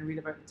where you can read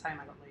about the time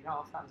I got laid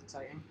off. That was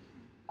exciting.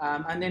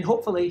 And then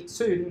hopefully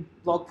soon,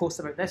 blog posts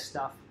about this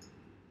stuff.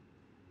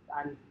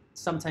 And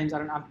sometimes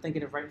I'm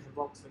thinking of writing some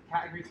blogs about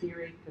category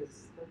theory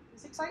because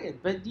it's exciting.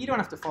 But you don't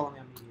have to follow me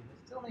on Medium.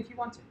 It's only if you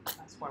want to.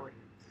 That's why we're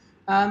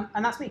here.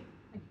 And that's me.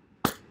 Thank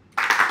you.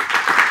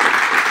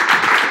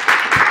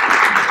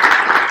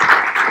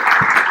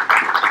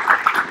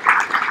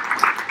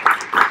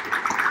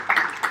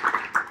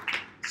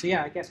 So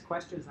yeah, I guess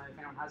questions now if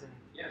anyone has any.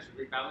 Yeah, should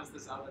we balance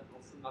this out and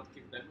also not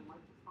give them a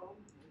microphone?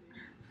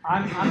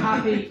 I'm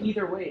happy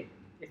either way.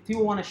 If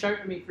people want to shout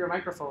at me through a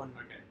microphone,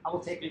 okay. I will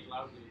take it. Speak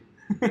loudly.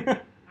 Yeah.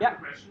 I have a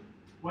question.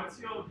 What's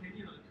your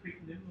opinion on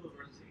quick nimble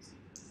versus AC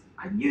test?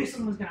 I knew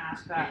someone was going to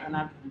ask that, and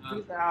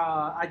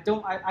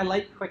I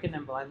like quick and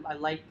nimble. I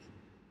like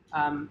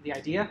the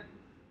idea.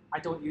 I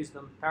don't use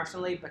them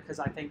personally because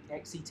I think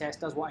XC test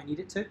does what I need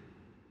it to.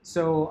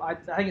 So I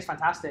think it's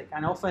fantastic.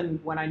 And often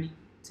when I need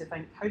to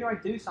think, how do I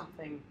do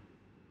something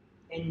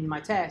in my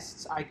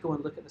tests, I go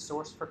and look at the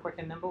source for quick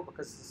and nimble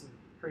because there's some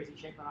crazy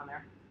shit going on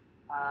there.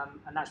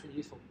 And that's really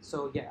useful.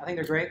 So yeah, I think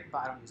they're great, but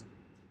I don't use them.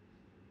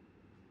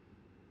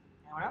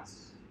 Anyone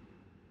else?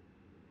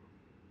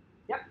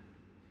 Yep.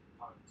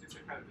 Since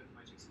I've had that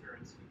much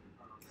experience with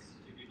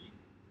TDD,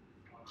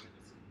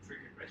 just a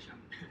tricky question.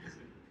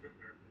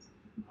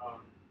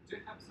 Do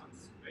you have some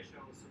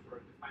special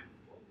super defined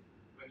flow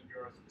when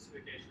your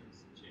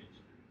specifications change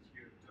and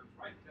you don't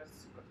write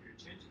tests but you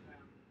change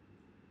them?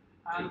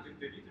 To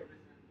delete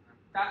everything?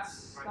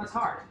 That's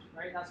hard,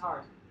 right? That's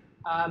hard.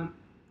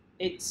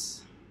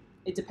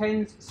 It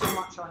depends so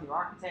much on your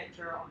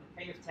architecture, on the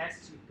kind of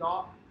tests you've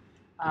got.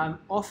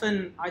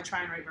 Often I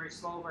try and write very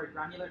small, very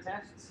granular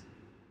tests,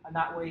 and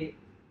that way,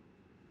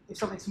 if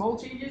something small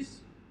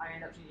changes, I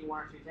end up changing one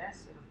or two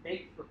tests. If a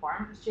big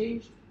requirement has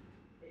changed,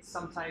 it's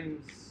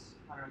sometimes,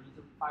 I don't know,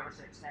 you do 5 or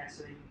 6 tests,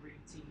 and then you read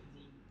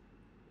TDD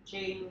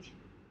change,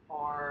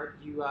 or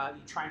you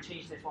try and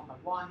change this one by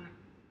one,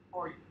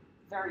 or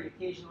very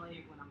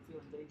occasionally, when I'm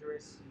feeling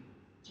dangerous, you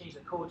change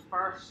the code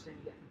first, then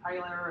you get a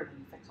compiler, and then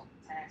you fix all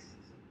the tests.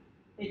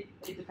 It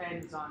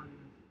depends on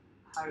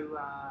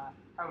how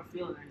I'm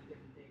feeling on any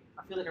given day. If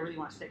I feel like I really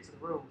want to stick to the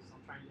rules,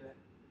 I'll try and do it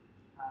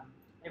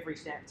every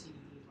step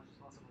TDD as much as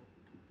possible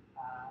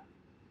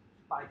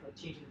by like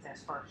changing the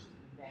test first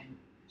and then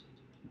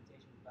changing the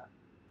implementation. But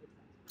it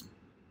depends.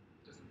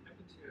 Doesn't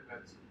happen to you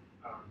that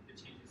the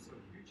change is so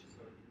huge,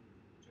 so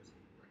you just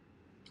like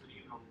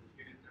lean on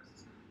unit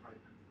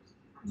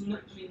No,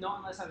 I mean, not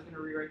unless I was going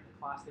to rewrite the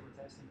class they were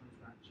testing from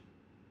scratch.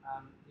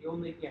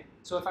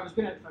 So if I was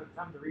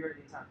having to rewrite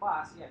the entire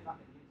class, yeah, fuck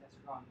it, the unit tests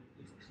are gone,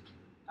 they're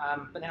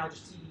useless. But then I'll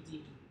just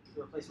TDD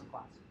the replacement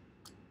class.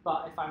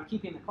 But if I'm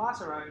keeping the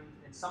class around,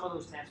 then some of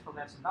those tests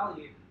probably have some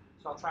value,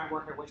 so I'll try and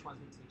work out which ones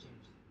need to be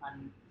changed.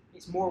 And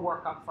it's more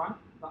work up front,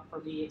 but for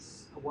me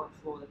it's a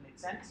workflow that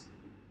makes sense.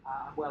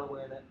 I'm well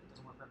aware that it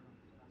doesn't work for everyone,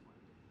 so that's why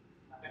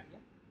I do it.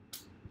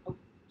 Yeah. Oh,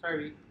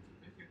 sorry.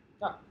 Thank you.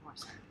 Oh,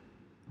 nice.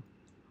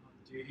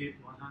 Do you hit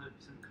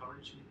 100%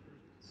 coverage in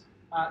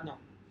projects? No.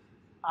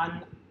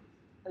 And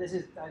this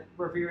is,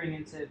 we're veering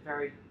into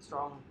very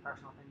strong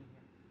personal opinion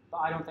here, but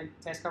I don't think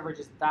test coverage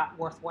is that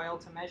worthwhile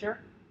to measure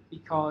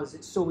because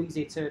it's so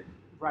easy to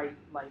write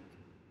like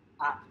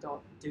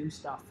app.do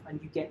stuff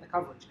and you get the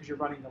coverage because you're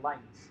running the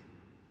lines.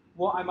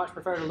 What I much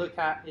prefer to look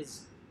at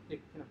is the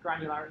kind of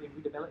granularity and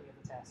readability of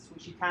the tests,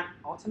 which you can't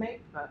automate,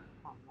 but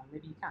well,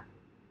 maybe you can.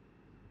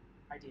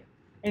 Idea.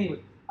 Anyway,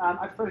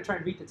 I prefer to try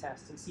and read the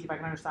tests and see if I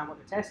can understand what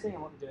they're testing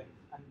and what they're doing.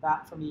 And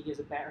that, for me, gives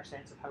a better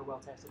sense of how well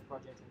tested the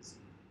project is.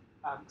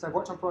 Because I've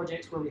worked on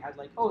projects where we had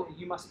like, oh,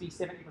 you must be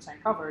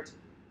 70% covered,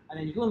 and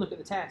then you go and look at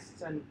the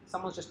tests, and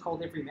someone's just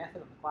called every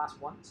method of the class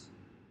once.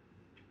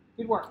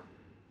 Good work.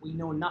 We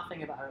know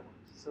nothing about how it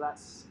works. So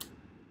that's,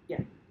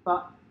 yeah.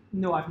 But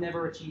no, I've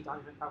never achieved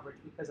 100% coverage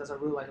because, as a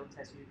rule, I don't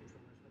test view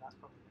controllers, but that's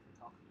probably a different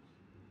talk.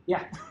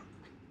 Yeah.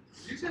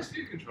 You test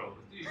view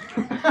controllers, do you?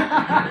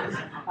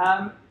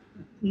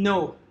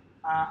 No.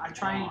 I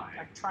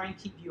try and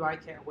keep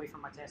UIKit away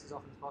from my tests as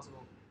often as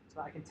possible, so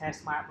that I can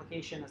test my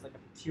application as like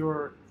a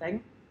pure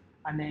thing,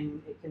 and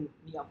then it can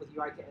meet up with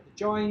UIKit at the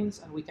joins,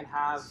 and we can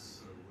have.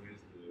 So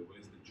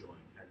where's the join?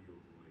 How do you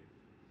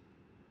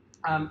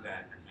avoid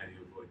that, and how do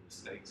you avoid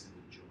mistakes in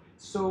the join?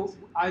 So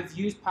I've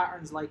used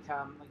patterns like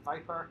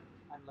Viper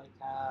and like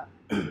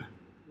the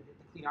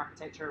clean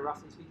architecture,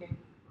 roughly speaking,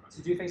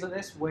 to do things like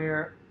this,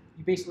 where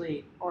you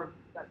basically, or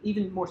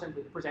even more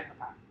simply, the presenter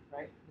pattern.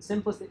 Right? The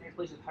simplest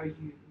explanation of how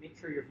you make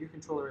sure your view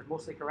controller is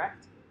mostly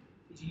correct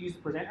is you use the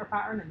presenter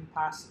pattern and you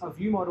pass a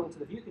view model to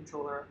the view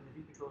controller, and the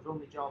view controller's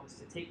only job is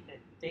to take the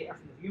data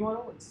from the view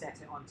model and set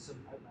it on some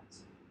outlets.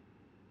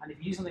 And if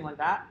you use something like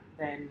that,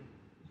 then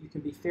you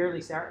can be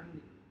fairly certain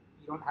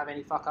that you don't have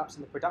any fuck-ups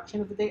in the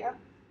production of the data,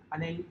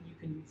 and then you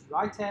can use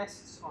UI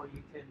tests, or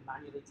you can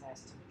manually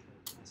test to make sure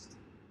the test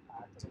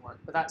doesn't work.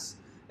 But that's,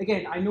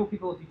 again, I know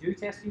people who do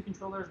test view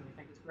controllers and they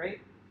think it's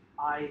great.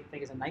 I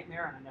think it's a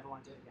nightmare and I never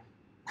want to do it again.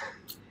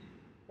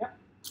 Yep.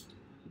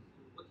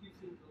 What do you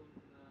think of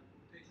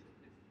mutation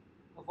testing?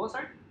 Of what,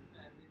 sorry?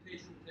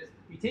 Mutation testing.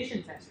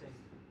 Mutation testing.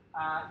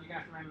 You're going to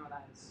have to remember what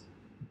that is.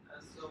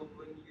 So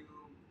when you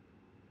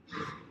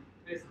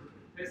test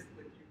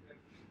that you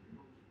have,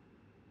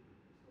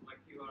 so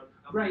like you are...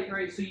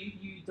 Right. So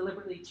you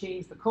deliberately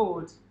change the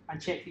code and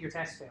check that your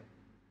tests fail.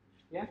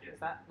 Yeah? Yes. Is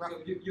that right?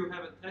 So you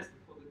have a test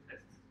for the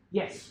tests.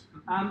 Yes.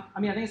 I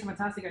mean, I think it's a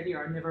fantastic idea.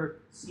 I've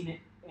never seen it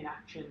in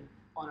action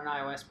on an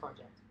iOS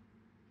project.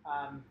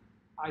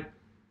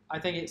 I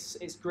think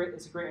it's great.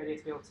 It's a great idea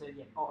to be able to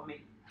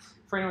automate.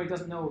 For anyone who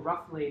doesn't know,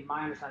 roughly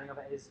my understanding of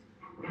it is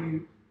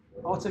you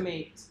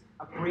automate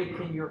a break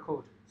in your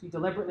code. So you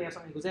deliberately have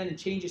something that goes in and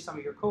changes some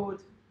of your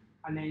code,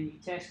 and then you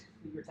test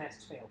that your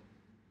tests fail.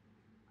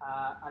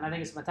 And I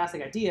think it's a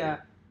fantastic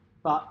idea,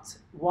 but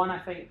one, I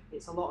think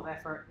it's a lot of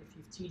effort if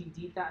you've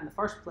TDD'd that in the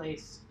first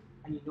place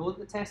and you know that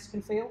the tests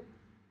can fail.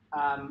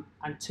 And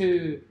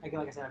two, again,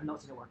 like I said, I've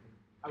not seen it working.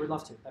 I would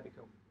love to. That'd be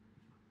cool.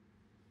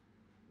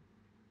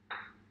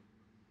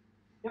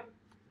 Yep.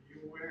 Are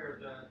you aware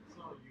that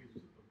some of your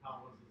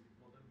superpowers, as you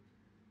call them,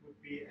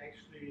 would be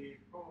actually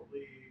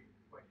probably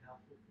quite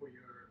helpful for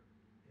your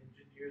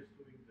engineers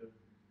doing the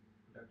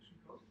production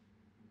code?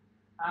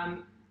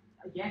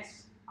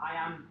 Yes, I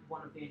am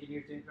one of the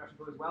engineers doing production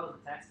code as well as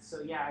the tests.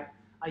 So yeah,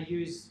 I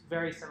use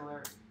very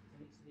similar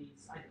techniques to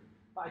these.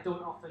 But I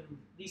don't often,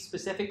 these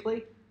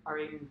specifically are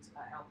aimed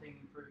at helping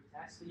improve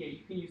tests. So yeah,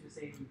 you can use the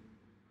same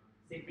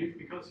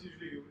Because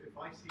usually if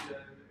I see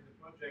that in a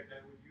project, I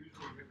would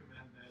usually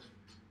recommend that,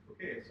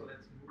 okay, so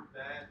let's move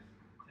that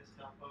test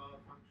helper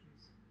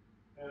functions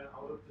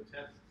out of the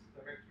tests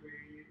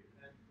directory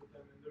and put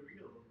them in the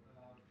real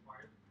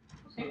part.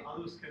 Okay. So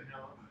others can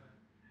have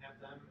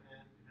them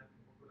and have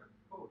more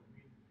productive code. I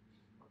mean,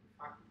 what the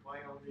fuck, why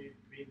only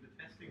being the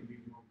testing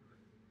being more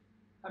productive?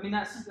 I mean,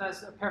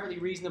 that's a perfectly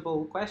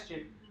reasonable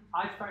question.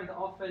 I've found that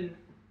often,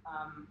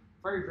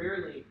 very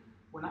rarely,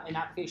 in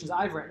applications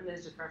I've written, this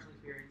is just personal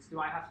experience, do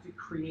I have to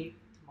create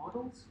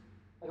models?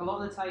 Like a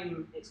lot of the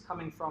time, it's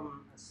coming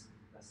from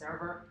a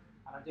server,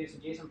 and I'm doing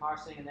some JSON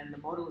parsing, and then the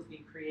model is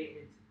being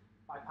created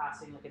by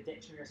passing like a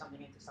dictionary or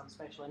something into some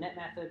special init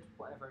method,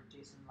 whatever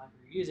JSON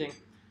library you're using,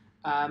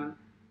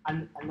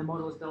 and the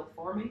model is built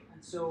for me.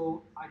 And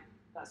so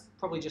that's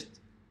probably just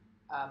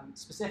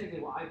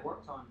specifically what I've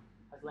worked on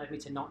has led me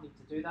to not need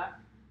to do that.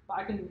 But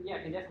I can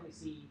definitely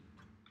see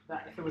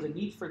that if there was a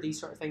need for these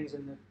sort of things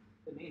in the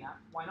main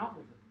app, why not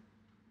move them?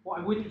 What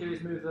I wouldn't do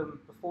is move them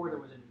before there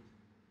was a need,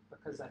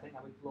 because I think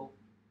that would blow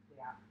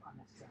the app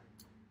unnecessarily.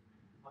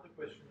 Another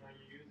question: are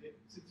you using,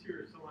 since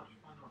you're so much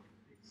fun of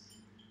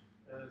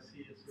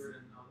CSR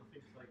and other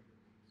things like,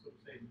 so to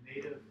say,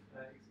 native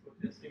export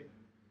testing,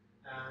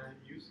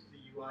 use the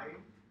UI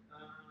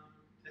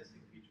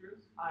testing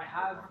features? I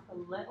have a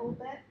little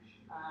bit.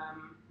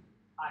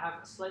 I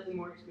have slightly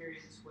more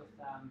experience with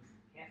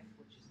HEF,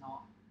 which is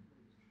not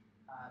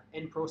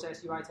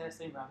in-process UI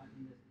testing rather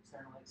than the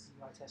external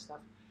UI test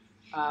stuff.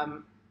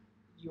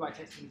 UI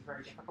testing is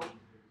very difficult.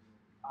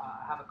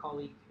 I have a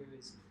colleague who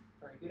is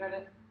very good at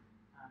it,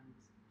 and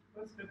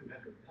That's good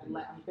better.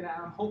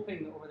 I'm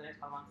hoping that over the next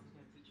couple of months he's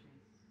going to teach me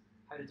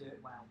how to do it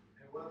well.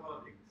 And what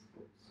about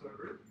export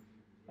server?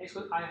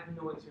 I have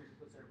no experience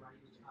with server. I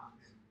use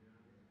apps.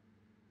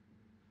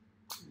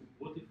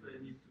 What if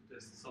I need to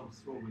test some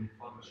throwing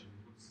function?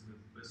 What's the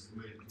best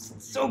way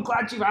to... So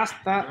glad you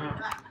asked that.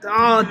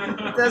 Oh,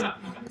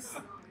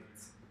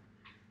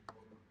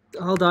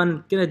 hold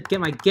on, gonna get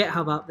my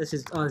GitHub up. This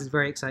is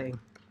very exciting.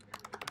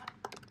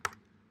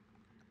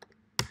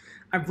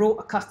 I wrote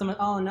a custom.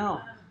 Oh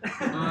no.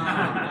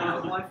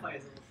 Wi-Fi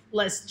is off.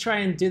 Let's try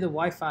and do the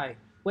Wi-Fi.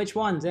 Which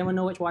one? Does anyone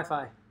know which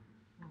Wi-Fi?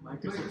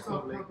 Microsoft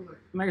Public.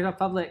 Microsoft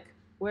Public.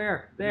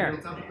 Where? There.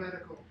 It's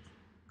alphabetical.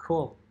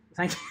 Cool.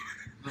 Thank you.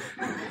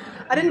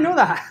 I didn't know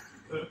that.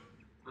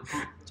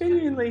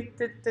 Genuinely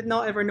did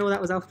not ever know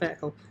that was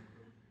alphabetical.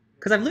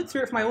 Because I've looked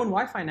through it for my own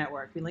Wi-Fi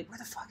network, being like, where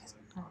the fuck is it?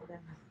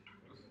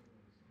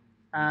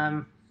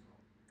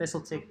 This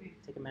will take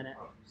a minute.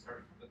 Oh,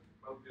 sorry.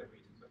 Well, we are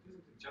waiting, but isn't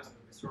it just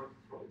the sort of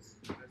throws?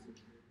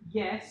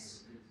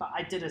 Yes, but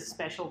I did a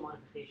special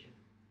modification.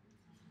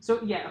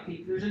 So yeah,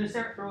 okay, there's an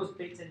assert throws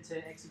baked into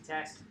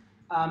XCTest.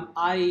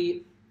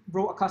 I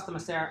wrote a custom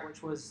assert,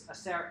 which was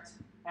assert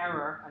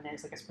error, and then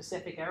it's like a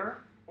specific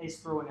error is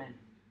thrown in.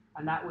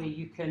 And that way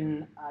you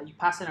can, you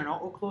pass in an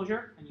auto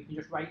closure, and you can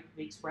just write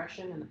the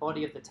expression in the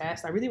body of the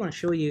test. I really want to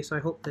show you, so I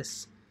hope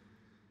this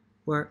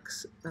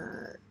works.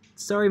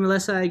 Sorry,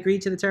 Melissa, I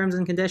agreed to the terms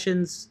and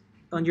conditions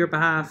on your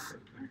behalf.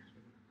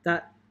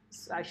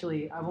 That's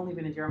actually, I've only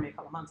been in Germany a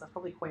couple of months. That's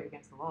probably quite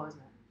against the law,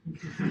 isn't it?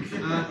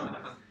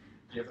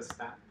 Do you have a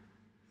stamp?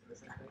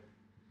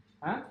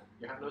 Huh?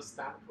 You have no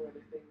stamp or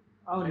anything?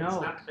 Oh, Like no.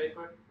 Stamped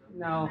paper?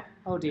 No.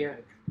 Oh, dear.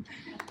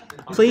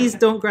 Please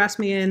don't grasp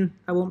me in.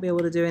 I won't be able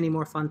to do any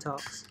more fun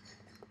talks.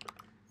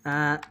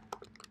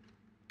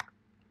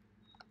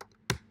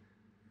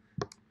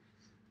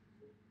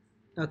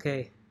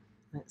 Okay.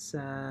 Let's,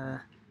 I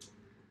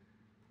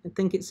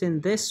think it's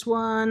in this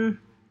one,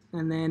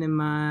 and then in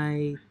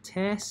my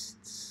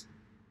tests.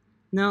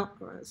 No,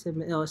 it's in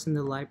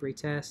the library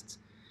tests.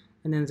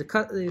 And then there's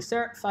the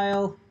assert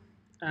file,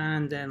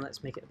 and then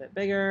let's make it a bit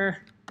bigger.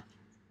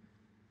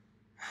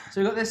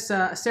 So we got this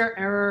assert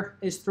error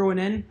is thrown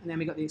in, and then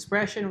we got the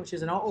expression, which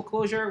is an auto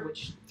closure,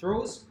 which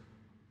throws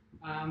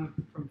from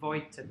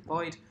void to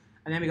void,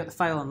 and then we got the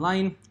file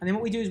online. And then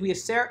what we do is we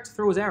assert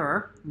throws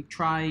error, we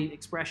try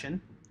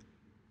expression.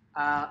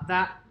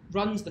 That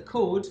runs the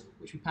code,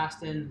 which we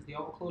passed in as the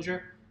auto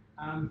closure.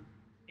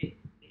 It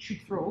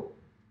should throw,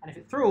 and if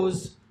it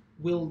throws,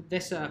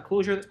 this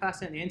closure that's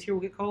passed in at the end here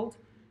will get called,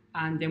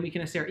 and then we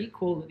can assert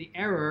equal that the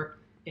error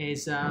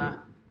is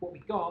what we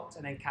got,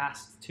 and then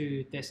cast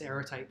to this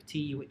error type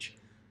T, which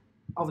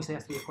obviously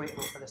has to be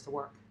equatable for this to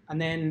work. And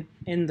then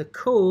in the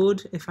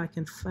code, if I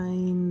can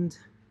find,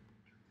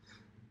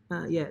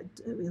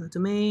 the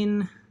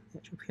domain, the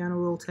actual piano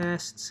roll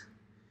tests,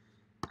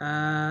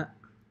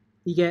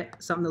 you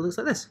get something that looks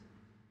like this.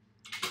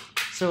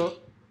 So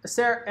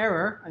assert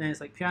error, and then it's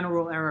like piano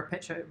roll error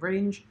pitch out of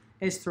range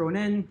is thrown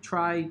in,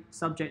 try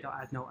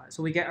subject.add note.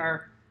 So we get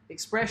our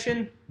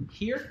expression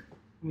here,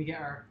 and we get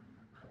our,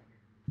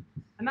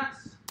 and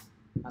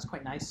that's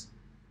quite nice.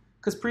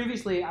 Because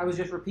previously I was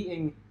just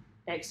repeating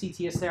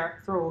XCT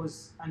assert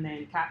throws and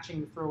then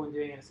catching the throw and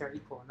doing an assert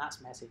equal, and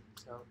that's messy.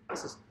 So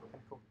this is kind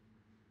of cool.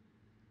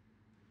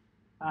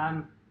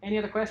 Any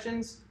other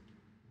questions?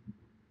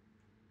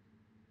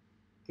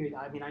 Good.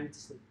 I mean, I need to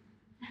sleep.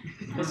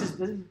 This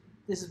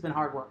has been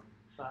hard work.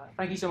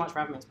 Thank you so much for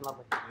having me. It's been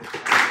lovely.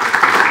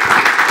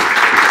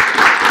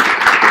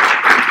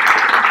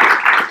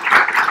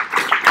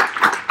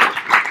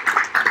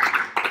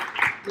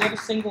 We have a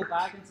single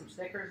bag and some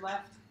stickers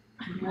left.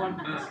 You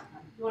want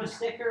a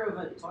sticker of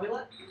a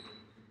toilet?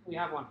 We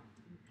have one.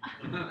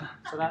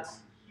 So that's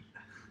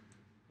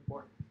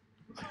important.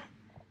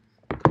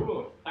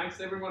 Cool. Thanks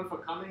everyone for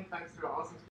coming. Thanks to our awesome